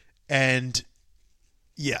it. And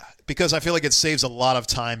yeah, because I feel like it saves a lot of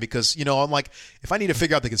time, because, you know, I'm like, if I need to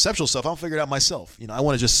figure out the conceptual stuff, I'll figure it out myself. You know, I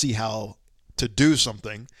want to just see how to do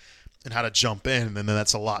something and how to jump in, and then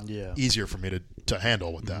that's a lot easier for me to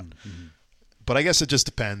handle with that. But I guess it just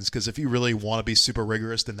depends, because if you really want to be super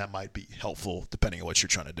rigorous, then that might be helpful depending on what you're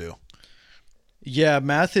trying to do. Yeah,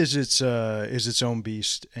 math is its own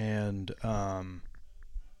beast, and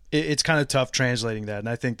it's kind of tough translating that, and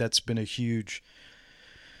I think that's been a huge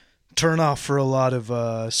turnoff for a lot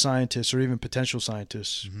of scientists or even potential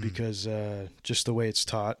scientists, because just the way it's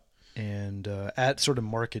taught and sort of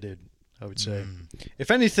marketed, I would say.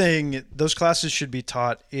 If anything, those classes should be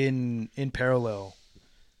taught in parallel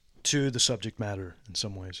to the subject matter in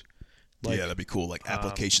some ways. Like, yeah, that'd be cool. Like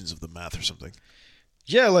applications of the math or something.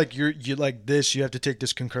 Yeah, like you like this, you have to take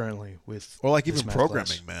this concurrently with, or like even programming,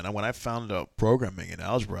 class. Man. When I found out programming in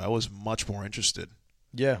algebra, I was much more interested.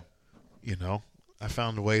 Yeah, you know, I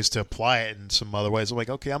found ways to apply it in some other ways. I'm like,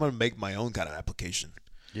 okay, I'm going to make my own kind of application.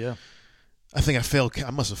 Yeah, I think I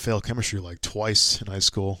must have failed chemistry like twice in high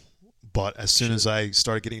school, but as soon as I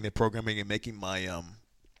started getting into programming and making my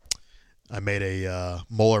I made a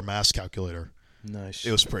molar mass calculator. Nice.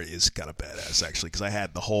 It's kind of badass actually, because I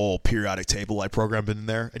had the whole periodic table I programmed in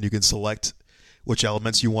there, and you can select which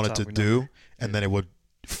elements you wanted to do, and then it would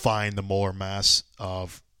find the molar mass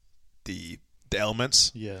of the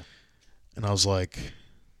elements. Yeah. And I was like,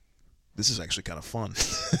 this is actually kind of fun.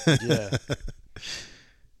 Yeah.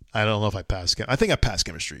 I don't know if I passed. I think I passed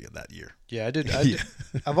chemistry in that year. Yeah, I did.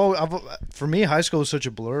 For me, high school was such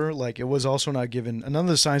a blur. Like, it was also not given. None of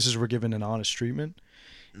the sciences were given an honest treatment.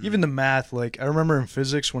 Even the math, like, I remember in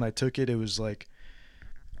physics when I took it, it was like,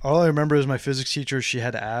 all I remember is my physics teacher, she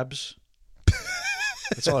had abs.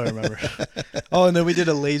 That's all I remember. Oh, and then we did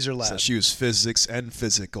a laser lab. So she was physics and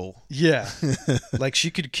physical. Yeah. Like, she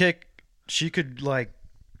could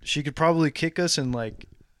probably kick us and, like,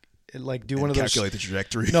 like do one of those calculate the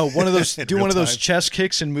trajectory. No, one of those do one of those time. chess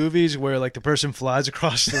kicks in movies where like the person flies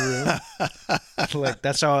across the room. Like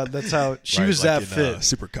that's how she was like that in, fit.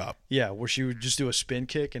 Super Cop. Yeah, where she would just do a spin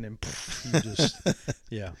kick and then you just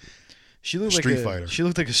yeah. She looked like Street fighter. She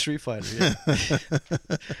looked like a street fighter. Yeah.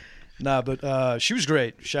 Nah, but she was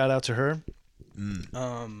great. Shout out to her.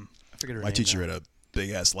 I forget her name. My teacher now. had a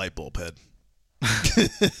big ass light bulb head.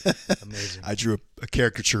 Amazing. I drew a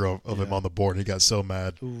caricature of him on the board. He got so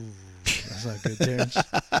mad. Ooh, that's not good, Terrence.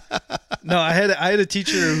 No, I had a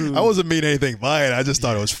teacher who I wasn't mean anything by it. I just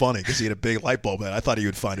thought it was funny because he had a big light bulb head. I thought he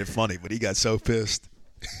would find it funny, but he got so pissed.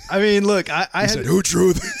 I mean, look, I said, "Who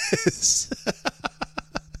drew this?"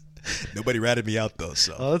 Nobody ratted me out though.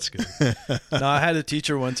 So oh, that's good. No, I had a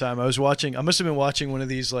teacher one time. I must have been watching one of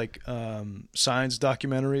these like science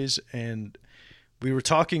documentaries, and we were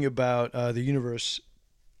talking about the universe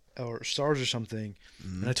or stars or something.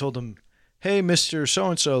 And I told him, "Hey, Mr.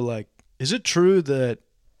 So-and-so, like, is it true that,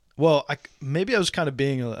 well, maybe I was kind of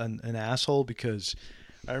being an asshole because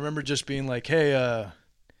I remember just being like, hey,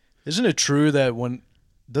 isn't it true that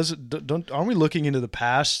aren't we looking into the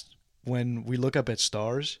past when we look up at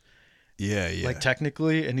stars? yeah. Like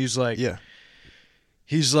technically?" And he's like, yeah.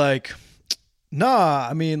 He's like, "Nah,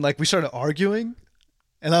 I mean, like we started arguing."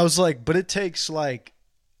 And I was like, "But it takes like,"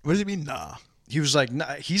 What does he mean? Nah. he was like,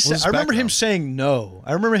 "Nah." He said, his I remember him background? saying no.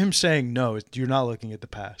 I remember him saying no. You're not looking at the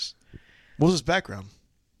past. What was his background?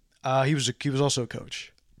 He was also a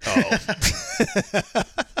coach. Oh.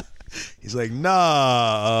 He's like,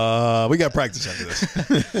 nah, we got practice after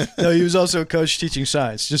this. No, he was also a coach teaching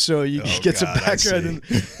science, just so you Oh, get some God, I background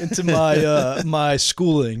into my my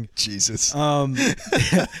schooling. Jesus. Um,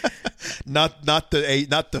 Not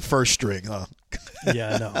the first string, huh?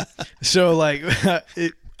 yeah, no. So like,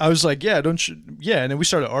 I was like, yeah, don't you? Yeah, and then we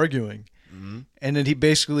started arguing, and then he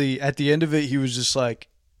basically at the end of it, he was just like,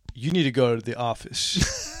 "You need to go to the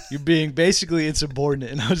office. You're being basically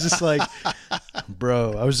insubordinate." And I was just like,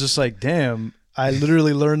 bro, I was just like, damn, I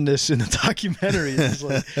literally learned this in the documentary. It's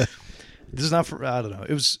like, this is not for, I don't know.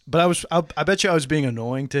 It was, but I bet you I was being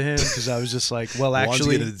annoying to him because I was just like, well, Wanted to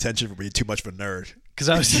actually, get attention for being too much of a nerd. because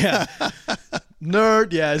I was, yeah,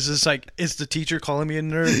 nerd. Yeah. It's just like, it's the teacher calling me a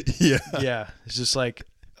nerd. Yeah. Yeah. It's just like,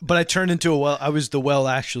 but I turned into I was the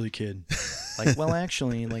actually kid. Like, well,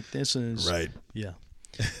 actually, like this is, Right. yeah.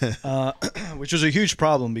 Which was a huge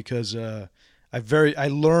problem because I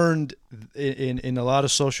learned in a lot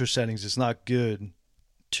of social settings it's not good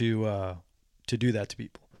to do that to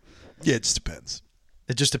people. Yeah, it just depends.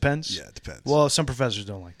 It just depends. Yeah, it depends. Well, some professors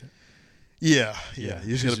don't like that. Yeah. Yeah.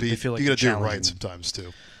 You just gotta They feel like you gotta you're do it right challenging sometimes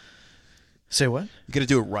too. Say what? You gotta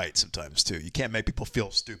do it right sometimes too. You can't make people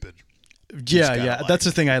feel stupid. Yeah, gotta, yeah. like- That's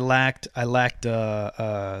the thing I lacked. I lacked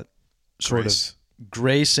sort Grace. of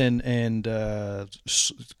grace and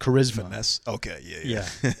charisma. Finesse. Okay, yeah.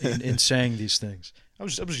 Yeah, in saying these things. I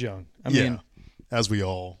was young. I Yeah. mean, As we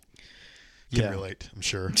all can yeah. relate, I'm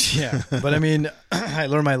sure. Yeah, but I mean, I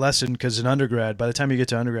learned my lesson because in undergrad, by the time you get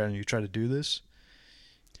to undergrad and you try to do this,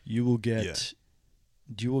 you will get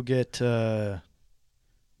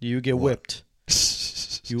whipped.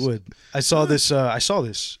 You would. I saw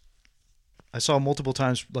multiple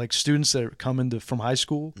times like students that come from high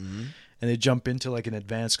school and they jump into like an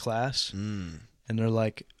advanced class and they're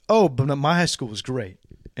like, "Oh, but my high school was great,"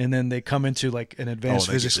 and then they come into like an advanced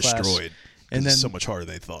they get physics class. destroyed. And then it's so much harder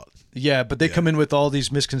than they thought. yeah, but they come in with all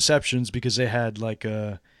these misconceptions because they had like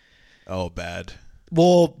Oh, bad.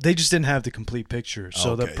 well, they just didn't have the complete picture.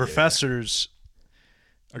 So the Okay, yeah. professors,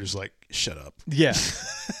 Are just like, shut up. yeah,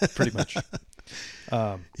 pretty much.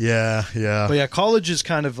 Yeah. But yeah, college is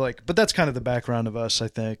kind of like, but that's kind of the background of us, I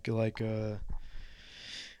think. Like,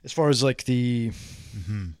 as far as like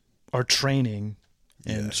our training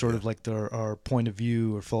and Yeah, sort of like our point of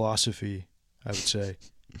view or philosophy, I would say,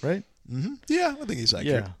 right? Mm-hmm. Yeah, I think he's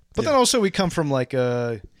accurate. Yeah, but then also we come from like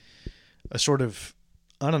a sort of,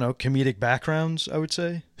 I don't know, comedic backgrounds, I would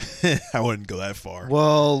say. I wouldn't go that far.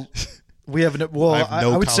 Well, we have I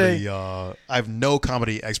would comedy, say I have no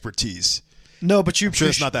comedy expertise. no, but you. I'm sure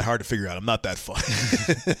it's not that hard to figure out. I'm not that funny.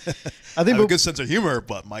 I I think have a good sense of humor,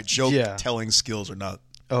 but my joke Yeah. telling skills are not.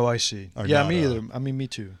 Oh, I see. Are Yeah, not, me either. I mean, me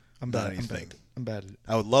too. I'm not bad. anything. I'm bad at it.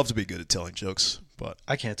 I would love to be good at telling jokes, but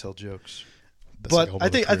I can't tell jokes. that's like But a whole I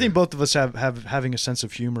other think career. both of us have having a sense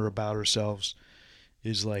of humor about ourselves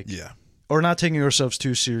is like, Yeah. or not taking ourselves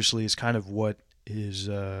too seriously is kind of what is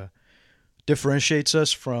differentiates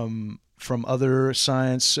us from other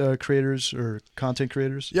science creators or content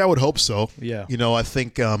creators. Yeah, I would hope so. Yeah. You know, I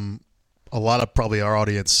think a lot of probably our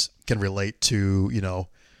audience can relate to, you know,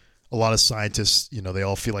 a lot of scientists, you know, they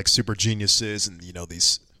all feel like super geniuses and, you know,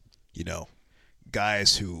 these, you know,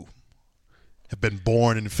 guys who have been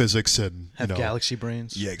born in physics and have galaxy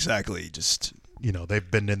brains. Yeah, exactly. Just they've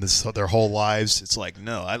been in this their whole lives. It's like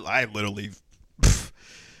no, I literally,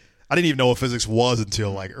 I didn't even know what physics was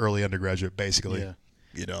until like early undergraduate, basically.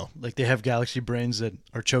 Yeah. Like they have galaxy brains that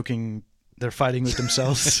are choking. They're fighting with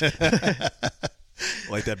themselves.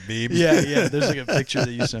 Like that meme. Yeah. There's like a picture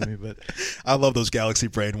that you sent me, but I love those galaxy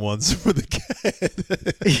brain ones for the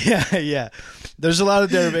kid. Yeah. There's a lot of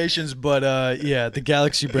derivations, but the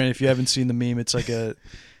galaxy brain. If you haven't seen the meme, it's like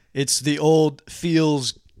it's the old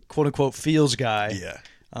quote unquote feels guy. Yeah.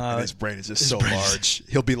 And his brain is just so large.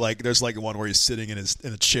 He'll be like, there's like one where he's sitting in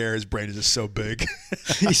a chair. His brain is just so big.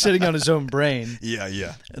 He's sitting on his own brain.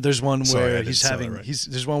 Yeah. There's one where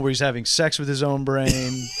there's one where he's having sex with his own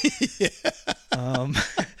brain. Yeah.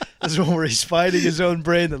 There's one where he's fighting his own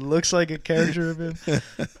brain that looks like a character of him.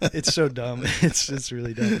 It's so dumb. It's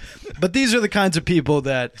really dumb. But these are the kinds of people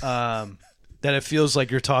that it feels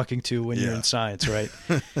like you're talking to when you're in science, right?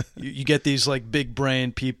 You get these like big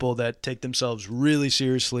brain people that take themselves really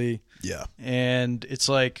seriously. Yeah. And it's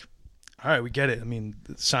like, all right, we get it. I mean,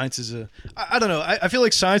 science is I don't know. I feel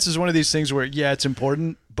like science is one of these things where, it's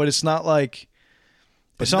important, but it's not like...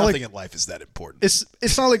 But nothing in life is that important.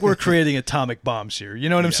 It's not like we're creating atomic bombs here. You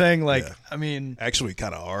know what I'm saying? Like, I mean... Actually, we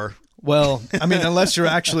kind of are. Well, I mean, unless you're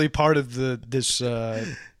actually part of this...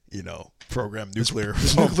 program, nuclear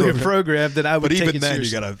program, that I would take it seriously. But even then,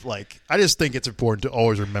 you gotta I just think it's important to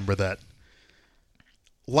always remember that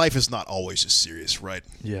life is not always just serious, right?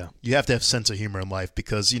 Yeah. You have to have a sense of humor in life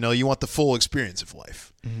because, you want the full experience of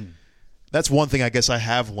life. Mm-hmm. That's one thing I guess I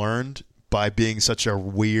have learned by being such a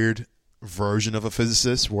weird version of a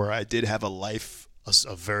physicist where I did have a life,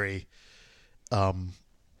 a very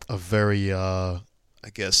I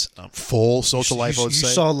guess full social life. I would say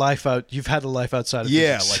you saw life out. You've had a life outside of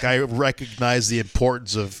physics. Like I recognize the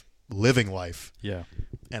importance of living life. Yeah,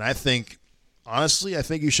 and I think honestly,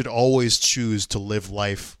 you should always choose to live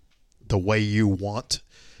life the way you want.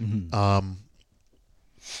 Mm-hmm.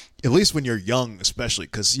 At least when you're young, especially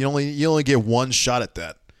because you only get one shot at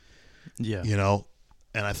that. Yeah,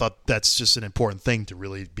 and I thought that's just an important thing to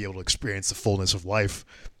really be able to experience the fullness of life.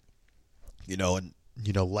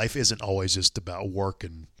 Life isn't always just about work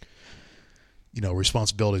and,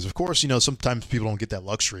 responsibilities. Of course, sometimes people don't get that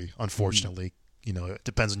luxury, unfortunately. Mm-hmm. It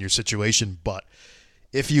depends on your situation. But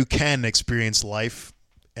if you can experience life,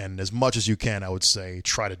 and as much as you can, I would say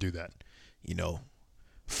try to do that.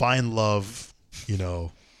 Find love,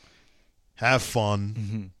 have fun,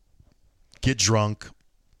 mm-hmm. get drunk,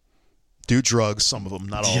 do drugs, some of them,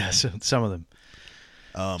 not all of them. Yeah, some of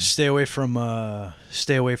them. Stay away from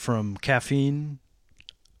caffeine.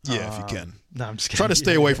 Yeah, if you can. No, I'm just kidding. Try to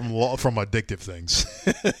stay away from addictive things.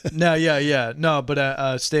 No,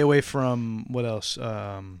 but stay away from what else?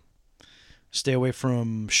 Stay away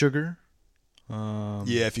from sugar.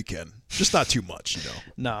 If you can, just not too much.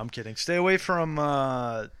 No, I'm kidding. Stay away from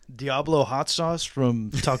Diablo hot sauce from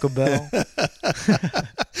Taco Bell.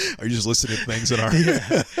 Are you just listening to things in our?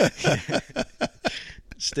 Yeah.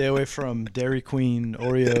 Stay away from Dairy Queen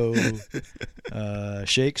Oreo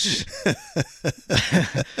shakes.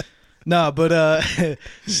 No, but in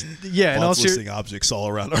all objects all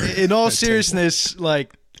around. In all seriousness,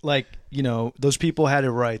 like those people had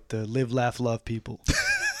it right. The live, laugh, love people.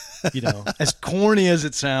 As corny as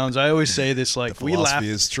it sounds, I always say this. Like the philosophy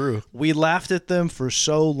is true. We laughed at them for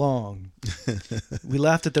so long. We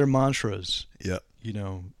laughed at their mantras. Yeah.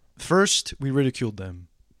 First we ridiculed them.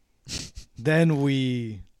 Then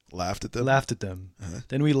we laughed at them. Uh-huh.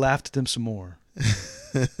 Then we laughed at them some more.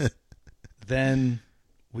 Then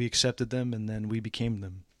we accepted them, and then we became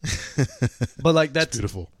them. But that's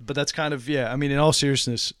beautiful. But that's kind of I mean, in all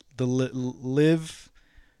seriousness, live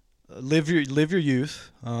your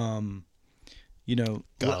youth. Gotta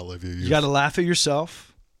live your youth. You gotta laugh at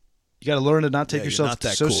yourself. You gotta learn to not take yourself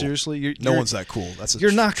so cool. Seriously. No one's that cool.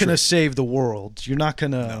 You're not gonna save the world. You're not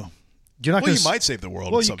gonna. No. You're not. You might save the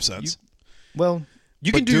world in some sense.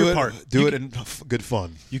 You can do your part. Do it in good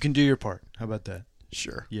fun. You can do your part. How about that?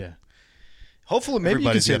 Sure. Yeah. Hopefully, maybe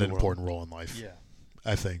everybody's got an important role in life. Yeah.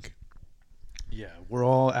 I think. Yeah, we're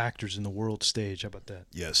all actors in the world stage. How about that?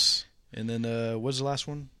 Yes. And then, what's the last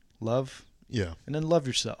one? Love. Yeah. And then love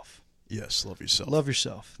yourself. Yes, love yourself. Love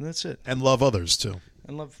yourself, and that's it. And love others too.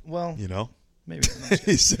 And love. Maybe.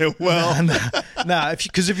 He said,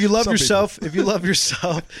 because if you love yourself,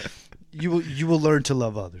 you will learn to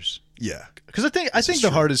love others. Yeah. Because I think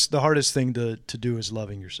the hardest thing to do is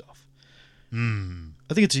loving yourself.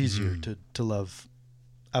 I think it's easier to love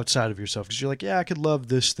outside of yourself because you're like, I could love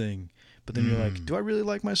this thing, but then you're like, do I really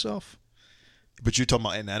like myself? But you're talking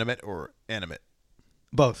about inanimate or animate?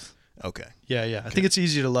 Both. Okay. Yeah. I think it's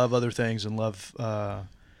easy to love other things and love other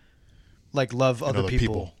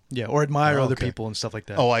people. Yeah, or admire other people and stuff like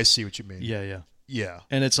that. Oh, I see what you mean. Yeah.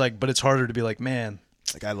 And it's like, but it's harder to be like, man,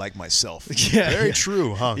 like I like myself. Very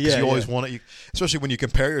true, huh? Because you always want to, especially when you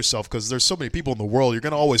compare yourself, because there's so many people in the world, you're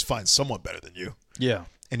going to always find someone better than you. Yeah.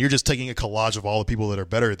 And you're just taking a collage of all the people that are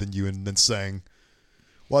better than you and then saying,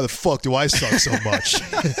 why the fuck do I suck so much?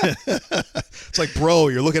 It's like, bro,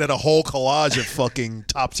 you're looking at a whole collage of fucking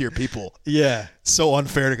top tier people. Yeah. It's so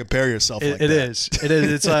unfair to compare yourself like that. It is.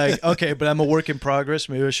 It's like, okay, but I'm a work in progress.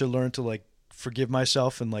 Maybe I should learn to like forgive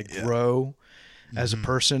myself and like grow as a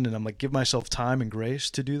person. And I'm like, give myself time and grace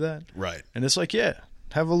to do that. Right. And it's like, yeah,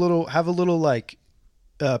 have a little like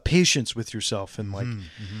patience with yourself and like,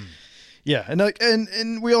 yeah. And like,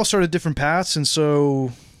 and we all started different paths. And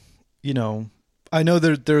so, you know, I know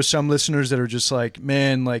there are some listeners that are just like,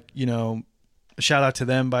 man, like, you know, shout out to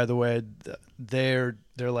them, by the way. They're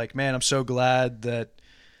like, man, I'm so glad that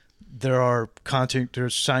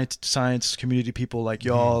there's science community people like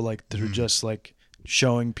y'all, like that are just like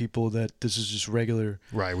showing people that this is just regular.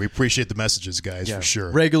 Right. We appreciate the messages, guys, for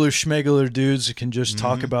sure. Regular schmegular dudes that can just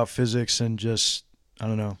talk about physics and just, I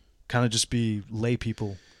don't know, kind of just be lay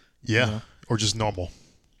people. Yeah. You know? Or just normal.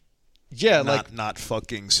 Yeah, not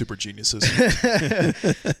fucking super geniuses.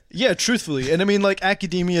 Yeah, truthfully. And I mean, like,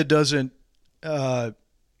 academia doesn't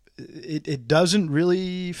it doesn't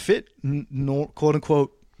really fit quote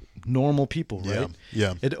unquote normal people, right?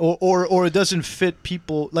 Yeah. Or it doesn't fit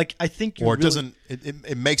people, like, I think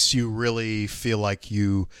it makes you really feel like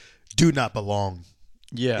you do not belong.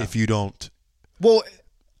 Yeah. If you don't. Well,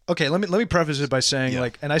 okay, let me preface it by saying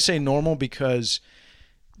like, and I say normal because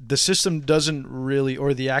the system doesn't really,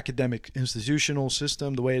 or the academic institutional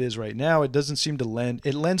system, the way it is right now, it doesn't seem to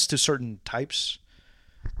lends to certain types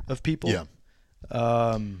of people. Yeah.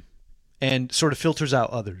 And sort of filters out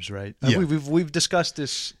others, right? Yeah. We've discussed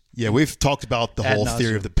this. Yeah, we've talked about the whole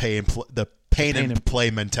theory of the pain and play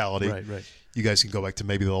mentality. Right. You guys can go back to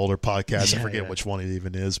maybe the older podcast. I forget which one it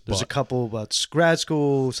even is. There's a couple about grad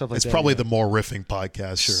school, stuff like that. It's probably the more riffing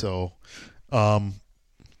podcast. Sure. So,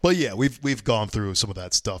 but yeah, we've gone through some of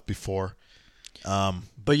that stuff before.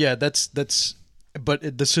 But yeah,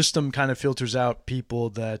 but the system kind of filters out people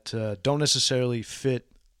that don't necessarily fit.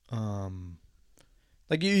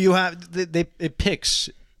 Like you have, it picks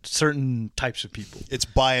certain types of people. It's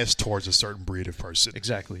biased towards a certain breed of person.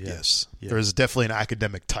 Exactly. Yeah. Yes. Yeah. There is definitely an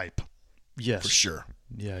academic type. Yes. For sure.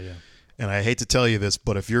 Yeah. And I hate to tell you this,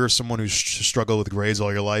 but if you're someone who's struggled with grades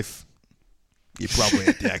all your life, you probably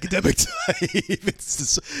ain't the academic type.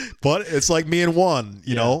 But it's like me and Juan,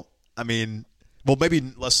 you know? I mean, well, maybe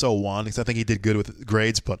less so Juan, because I think he did good with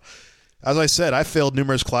grades. But as I said, I failed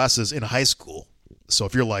numerous classes in high school. So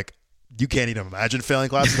if you're like, you can't even imagine failing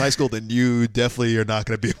classes in high school, then you definitely are not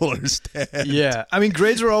going to be able to understand. Yeah. I mean,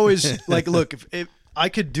 grades are always like, look, if I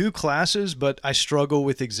could do classes, but I struggle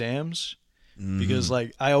with exams because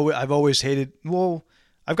like I've always hated, well,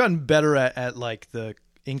 I've gotten better at like the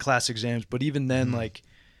in-class exams, but even then, like,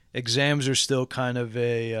 exams are still kind of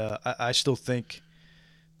I still think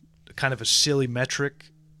kind of a silly metric.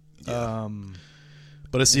 Yeah.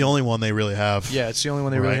 But it's the only one they really have. Yeah, it's the only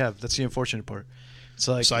one they really have. That's the unfortunate part. It's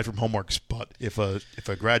like, aside from homeworks, but if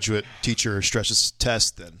a graduate teacher stresses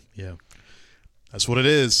tests, then that's what it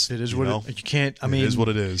is. It is what you can't. I mean, it is what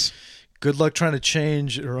it is. Good luck trying to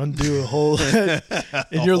change or undo a whole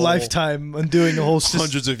in your lifetime, undoing a whole system.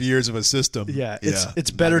 Hundreds of years of a system. Yeah,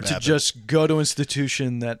 it's better to just go to an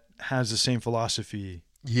institution that has the same philosophy.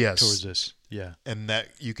 Towards this. Yeah, and that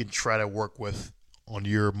you can try to work with on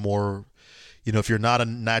your more, if you're not a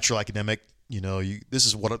natural academic, this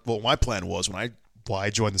is what my plan was when I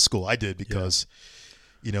joined the school I did, because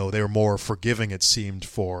they were more forgiving, it seemed,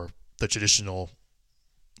 for the traditional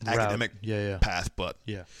academic path, but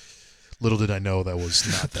little did I know that was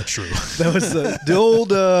not that true. That was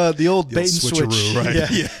the old bait and switch, right?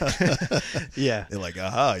 Yeah. They're like,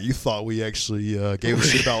 aha, you thought we actually gave a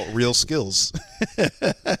shit about real skills.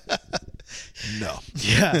 No.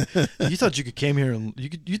 Yeah. You thought you could come here and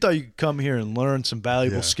you thought you could come here and learn some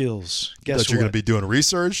valuable skills. Guess what? You're going to be doing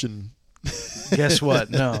research and guess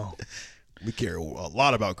what? No. We care a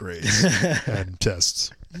lot about grades and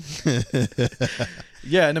tests.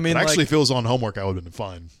 Yeah, and I mean, actually, if it was on homework, I would have been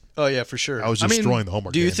fine. Oh yeah, for sure. I was just destroying the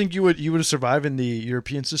homework. Do you think you would have survived in the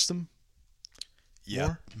European system? Yeah,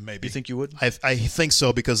 more? Maybe. You think you would? I think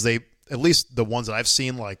so, because they, at least the ones that I've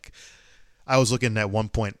seen, like I was looking at one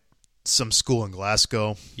point some school in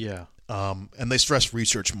Glasgow. Yeah. And they stress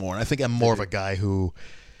research more. And I think I'm more of a guy who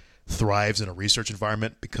thrives in a research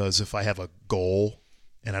environment, because if I have a goal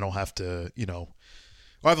and I don't have to,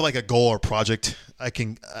 I have like a goal or project,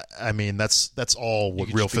 I mean, that's all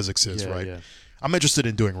what real physics is, right? Yeah. I'm interested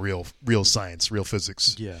in doing real science, real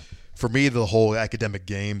physics. Yeah. For me, the whole academic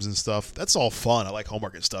games and stuff, that's all fun. I like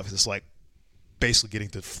homework and stuff. It's like basically getting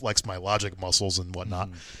to flex my logic muscles and whatnot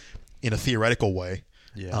in a theoretical way.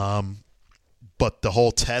 Yeah. But the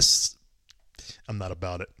whole tests, I'm not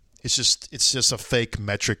about it. It's just a fake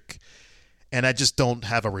metric, and I just don't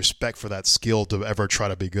have a respect for that skill to ever try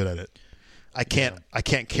to be good at it. I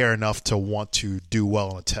can't care enough to want to do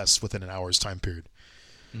well on a test within an hour's time period,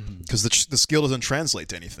 because the skill doesn't translate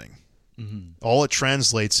to anything. All it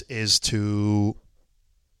translates is to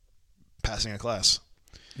passing a class.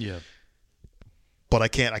 Yeah. But I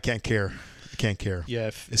can't care. I can't care.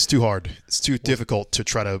 Yeah. It's too hard. It's too difficult to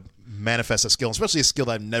try to manifest a skill, especially a skill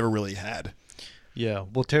that I've never really had. Yeah.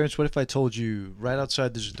 Well, Terrence, what if I told you right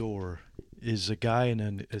outside this door is a guy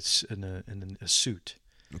in a suit?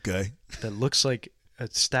 Okay. That looks like a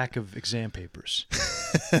stack of exam papers.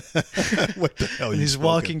 What the hell? And he's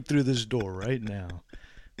walking through this door right now.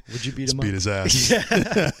 Would you beat him up? Beat his ass. Yeah.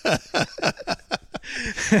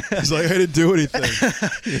 He's like, I didn't do anything.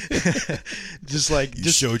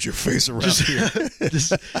 You showed your face around here.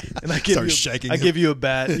 And I give you a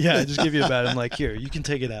bat. Yeah, I just give you a bat. I'm like, here, you can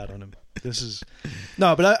take it out on him.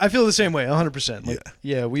 But I feel the same way, 100%. Like,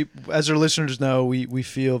 yeah, we, as our listeners know, we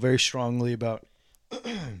feel very strongly about.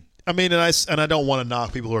 I mean, and I don't want to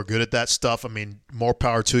knock people who are good at that stuff. I mean, more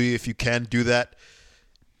power to you if you can do that.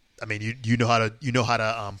 I mean, you know how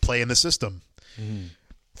to play in the system.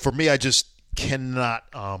 For me, I just cannot.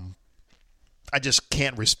 I just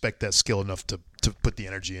can't respect that skill enough to put the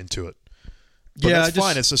energy into it. But that's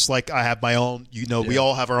fine. It's just like I have my own. We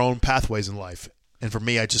all have our own pathways in life, and for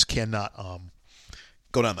me, I just cannot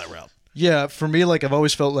go down that route. Yeah, for me, like I've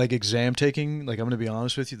always felt like exam taking. Like I'm going to be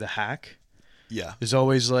honest with you, the hack. Yeah, is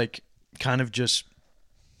always like kind of just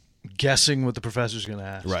guessing what the professor's going to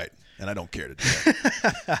ask. Right. And I don't care to do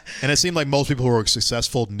that. And it seemed like most people who were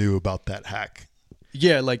successful knew about that hack.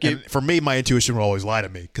 Yeah, like for me, my intuition would always lie to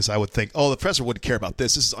me because I would think, "Oh, the professor wouldn't care about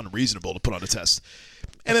this. This is unreasonable to put on a test."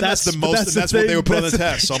 And then that's what they would put on the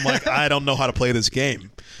test. So I'm like, I don't know how to play this game.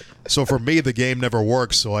 So for me, the game never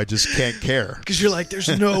works. So I just can't care because you're like, "There's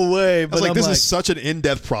no way." But I was like, "This is such an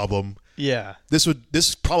in-depth problem." Yeah,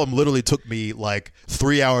 this problem literally took me like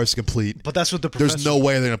 3 hours to complete. But that's what there's no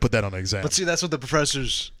way they're gonna put that on an exam. But see, that's what the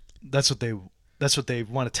professors. That's what they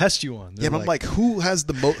want to test you on. They're but I'm like, who has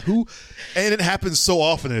the who? And it happens so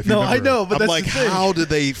often. If you remember. I know, but I'm that's like, the thing. how did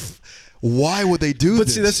they? Why would they do this? But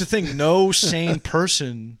see, that's the thing. No sane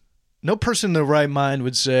person, no person in their right mind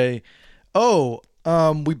would say, "Oh,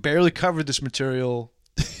 we barely covered this material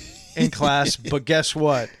in class, but guess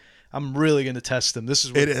what? I'm really going to test them." This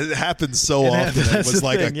is what it happens so often. It was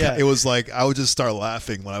like it was like I would just start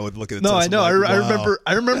laughing when I would look at it. No, I know. Like, wow.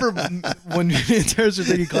 I remember when me and Terrence were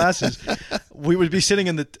taking classes, we would be sitting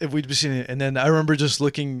and then I remember just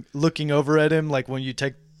looking over at him, like when you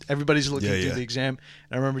take everybody's looking through the exam,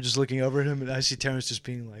 and I remember just looking over at him, and I see Terrence just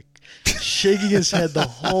being like shaking his head the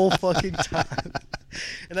whole fucking time,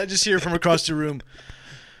 and I just hear from across the room.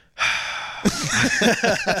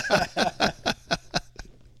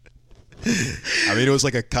 I mean, it was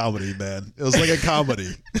like a comedy, man. It was like a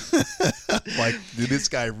comedy. Like, dude, this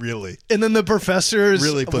guy really. And then the professors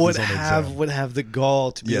really would have the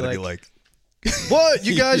gall to be like, "What,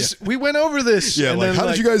 you guys? We went over this." Yeah, and like, how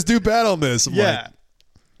did you guys do bad on this? I'm like,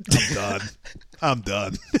 I'm done. I'm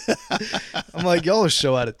done. I'm like, y'all are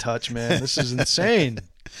so out of touch, man. This is insane.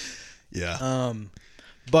 Yeah.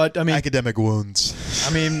 But I mean, academic wounds.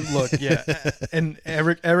 I mean, look, yeah, and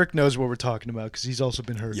Eric knows what we're talking about because he's also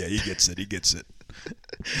been hurt. Yeah, he gets it. He gets it.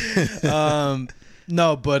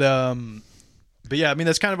 No, but yeah, I mean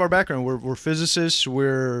that's kind of our background. We're physicists.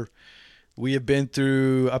 We have been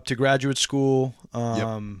through up to graduate school.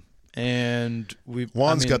 And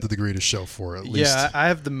Juan's got the degree to show for it, at least. Yeah, I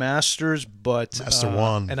have the master's, but Master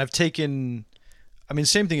Juan, and I've taken. I mean,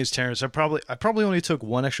 same thing as Terrence. I probably only took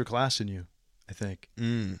one extra class in you. I think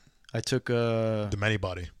I took the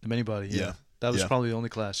many-body. The many-body, yeah. That was probably the only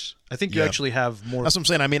class. I think you actually have more. That's what I'm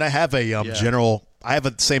saying. I mean, I have a general. I have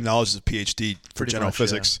the same knowledge as a PhD for Pretty general much,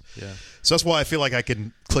 physics. Yeah. So that's why I feel like I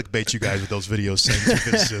can clickbait you guys with those videos saying you're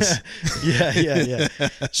physicists. Yeah.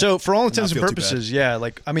 So for all intents and purposes,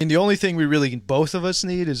 like I mean, the only thing we really both of us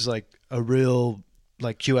need is like a real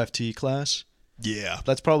like QFT class. Yeah,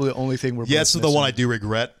 that's probably the only thing we're. Yeah, so the one I do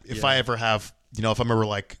regret. If I ever have, if I'm ever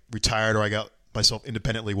like retired or I got myself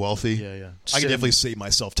independently wealthy, I can definitely see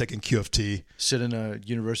myself taking QFT. Sit in a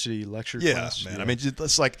university lecture class. Man. I mean,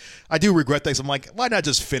 it's like I do regret things. I'm like, why not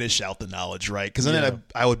just finish out the knowledge, right? Because then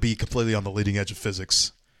I would be completely on the leading edge of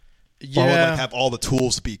physics. Or would like have all the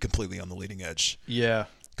tools to be completely on the leading edge. Yeah.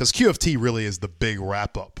 Because QFT really is the big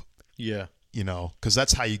wrap up. Yeah. You know, because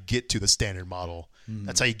that's how you get to the standard model.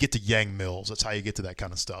 That's how you get to Yang Mills. That's how you get to that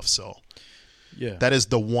kind of stuff. So, yeah, that is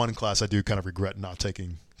the one class I do kind of regret not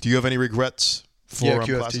taking. Do you have any regrets for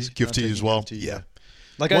QFT classes? QFT as well? QFT, yeah.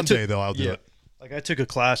 Like one day, though, I'll do it. Like I took a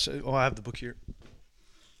class. Oh, I have the book here.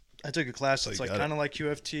 I took a class that's like kind of like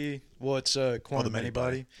QFT. Well, it's quantum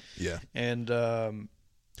many-body. Yeah. And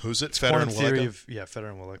who's it? Federer and Willecka?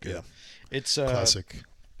 Federer and Willecka. Yeah. It's classic.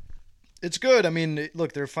 It's good. I mean,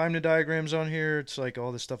 look, there are Feynman diagrams on here. It's like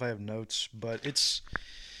all this stuff. I have notes, but it's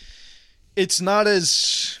not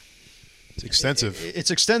as... It's extensive.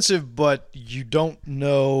 It's extensive, but you don't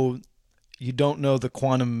know the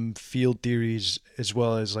quantum field theories as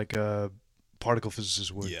well as like a particle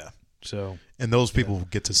physicist would. Yeah. So, and those people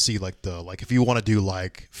get to see like if you want to do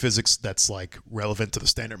like physics that's like relevant to the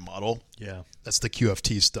standard model. Yeah. That's the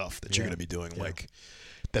QFT stuff that you're going to be doing. Yeah. Like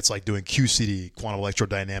that's like doing QCD, quantum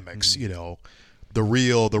electrodynamics, you know, the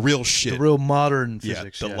real shit. The real modern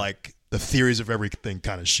physics. Like the theories of everything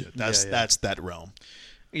kind of shit. That's that realm.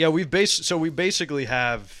 Yeah, we basically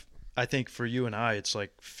have, I think for you and I, it's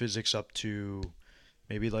like physics up to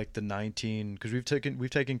maybe like the 19, because we've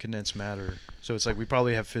taken condensed matter, so it's like we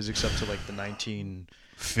probably have physics up to like the 1950s,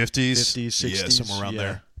 60s, yeah, somewhere around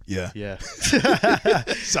there. Yeah.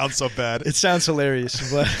 Sounds so bad. It sounds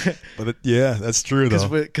hilarious, but yeah, that's true though.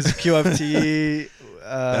 Because QFT,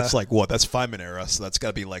 that's like what? That's Feynman era, so that's got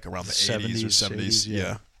to be like around the 80s or 70s.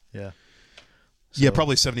 Yeah. So, yeah,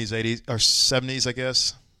 probably 70s, 80s, or 70s, I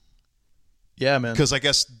guess. Yeah, man. Because like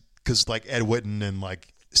Ed Witten and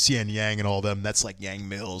like Cian Yang and all of them, that's like Yang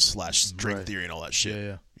Mills / string theory and all that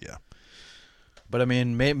shit. Yeah. But I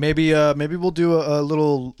mean, maybe we'll do a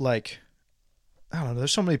little like, I don't know.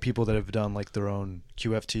 There's so many people that have done like their own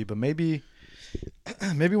QFT, but maybe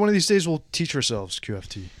one of these days we'll teach ourselves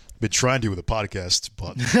QFT. Been trying to with a podcast,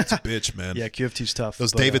 but it's a bitch, man. Yeah, QFT's tough.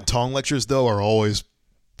 Those David Tong lectures though are always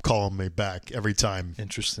calling me back every time.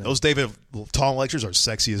 Interesting. Those David Tong lectures are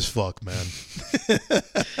sexy as fuck, man.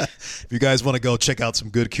 If you guys want to go check out some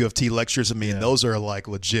good QFT lectures, I mean, those are like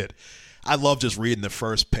legit. I love just reading the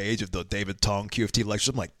first page of the David Tong QFT lectures.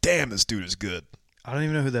 I'm like, damn, this dude is good. I don't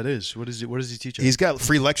even know who that is. What does he teach? He's got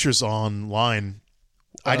free lectures online.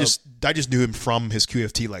 I just knew him from his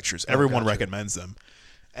QFT lectures. Everyone recommends them.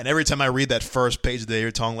 And every time I read that first page of the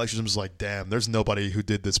David Tong lectures, I'm just like, damn, there's nobody who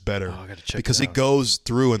did this better. I gotta check because he goes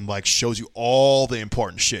through and like shows you all the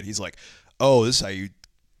important shit. He's like, oh, this is how you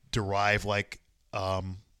derive like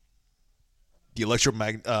the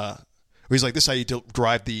electromagnetic. He's like, this is how you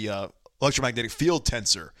derive the electromagnetic field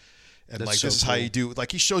tensor. And that's like so this is how you do.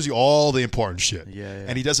 Like he shows you all the important shit. Yeah.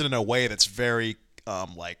 And he does it in a way that's very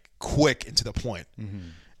like quick and to the point. Mm-hmm.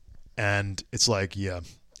 And it's like, yeah.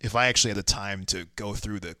 If I actually had the time to go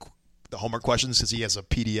through the homework questions, because he has a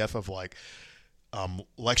PDF of like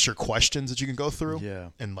lecture questions that you can go through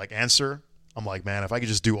and like answer, I'm like, man, if I could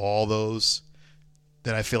just do all those,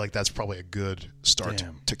 then I feel like that's probably a good start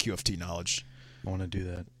to QFT knowledge. I want to do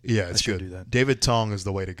that. Yeah, it's good. Do that. David Tong is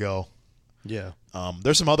the way to go. Yeah.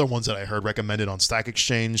 There's some other ones that I heard recommended on Stack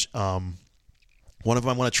Exchange. One of them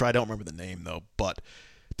I want to try. I don't remember the name though, but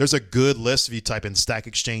there's a good list if you type in Stack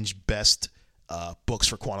Exchange best books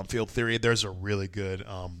for quantum field theory. There's a really good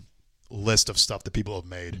list of stuff that people have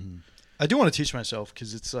made. Mm-hmm. I do want to teach myself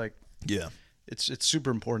because it's like, it's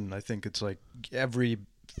super important. I think it's like every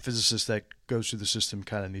physicist that goes through the system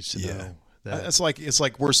kind of needs to know that. It's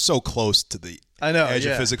like we're so close to the edge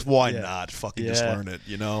of physics. Why not fucking just learn it?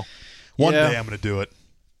 You know, one day I'm gonna do it.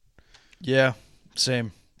 Yeah,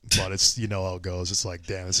 same. But it's, you know how it goes. It's like,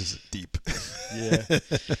 damn, this is deep. Yeah,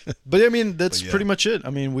 but I mean that's pretty much it.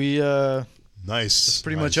 I mean we. Nice. That's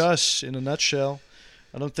pretty much us in a nutshell.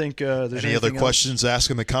 I don't think there's any other questions.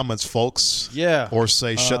 Ask in the comments, folks. Yeah, or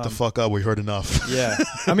say shut the fuck up. We heard enough. Yeah,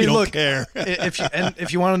 I mean, look, care.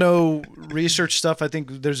 if you want to know research stuff, I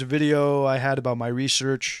think there's a video I had about my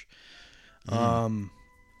research. I'm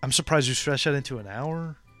surprised you stretched that into an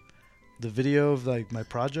hour. The video of like my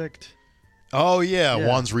project. Oh yeah,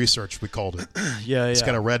 Juan's research we called it. It's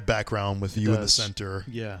got a red background with you in the center.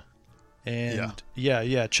 Yeah. And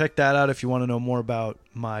check that out if you want to know more about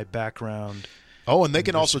my background. Oh, and they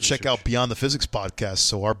can also check out Beyond the Physics podcast.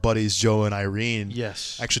 So our buddies Joe and Irene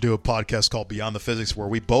actually do a podcast called Beyond the Physics where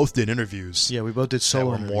we both did interviews. Yeah, we both did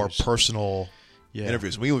solo interviews. More personal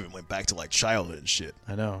interviews. We even went back to like childhood and shit.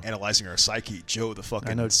 I know. Analyzing our psyche. Joe, the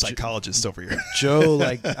fucking psychologist over here. Joe,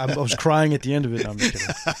 like I was crying at the end of it. I'm just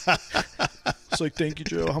kidding. It's like, thank you,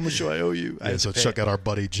 Joe. How much do I owe you? So check out our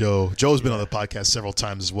buddy Joe. Joe's been on the podcast several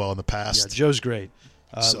times as well in the past. Yeah, Joe's great.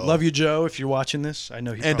 Love you, Joe, if you're watching this. I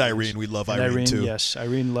know he and Irene. We love Irene too. Yes,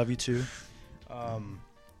 Irene, love you too.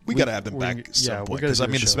 We got to have them back at some point because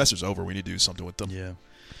the semester's over. We need to do something with them. Yeah.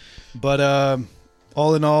 But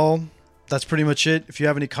all in all, that's pretty much it. If you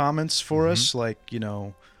have any comments for us, like,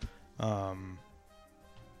 let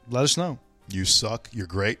us know. You suck. You're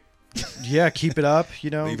great. Yeah, keep it up.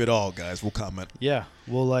 Leave it all, guys. We'll comment. Yeah,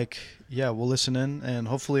 we'll listen in, and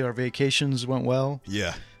hopefully our vacations went well.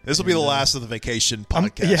 Yeah. This will be the last of the vacation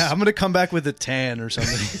podcast. I'm gonna come back with a tan or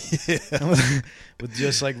something. With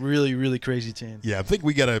just like really, really crazy tan. Yeah, I think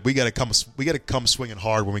we gotta come swinging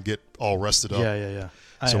hard when we get all rested up. Yeah.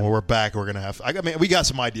 So when we're back, we're gonna have. We got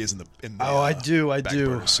some ideas in the. I do.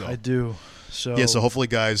 Burner, so. I do. So yeah. So hopefully,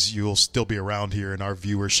 guys, you'll still be around here, and our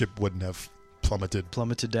viewership wouldn't have plummeted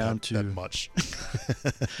down to that much.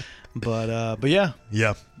 But yeah,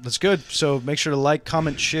 that's good. So make sure to like,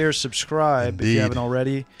 comment, share, subscribe. Indeed. If you haven't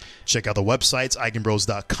already. Check out the websites,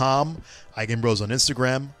 eigenbros.com, Eigenbros on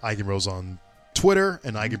Instagram, Eigenbros on Twitter,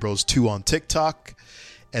 and Eigenbros2 on TikTok,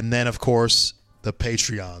 and then of course the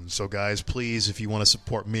Patreon. So guys, please, if you want to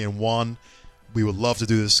support me and Juan, we would love to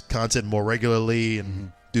do this content more regularly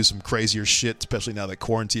and do some crazier shit, especially now that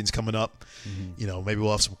quarantine's coming up. Maybe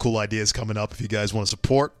we'll have some cool ideas coming up if you guys want to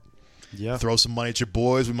support. Yeah, throw some money at your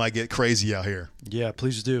boys. We might get crazy out here. Yeah,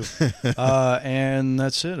 please do. And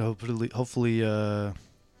that's it. Hopefully,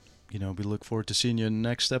 we look forward to seeing you in the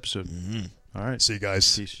next episode. All right, see you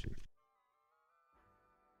guys. Peace.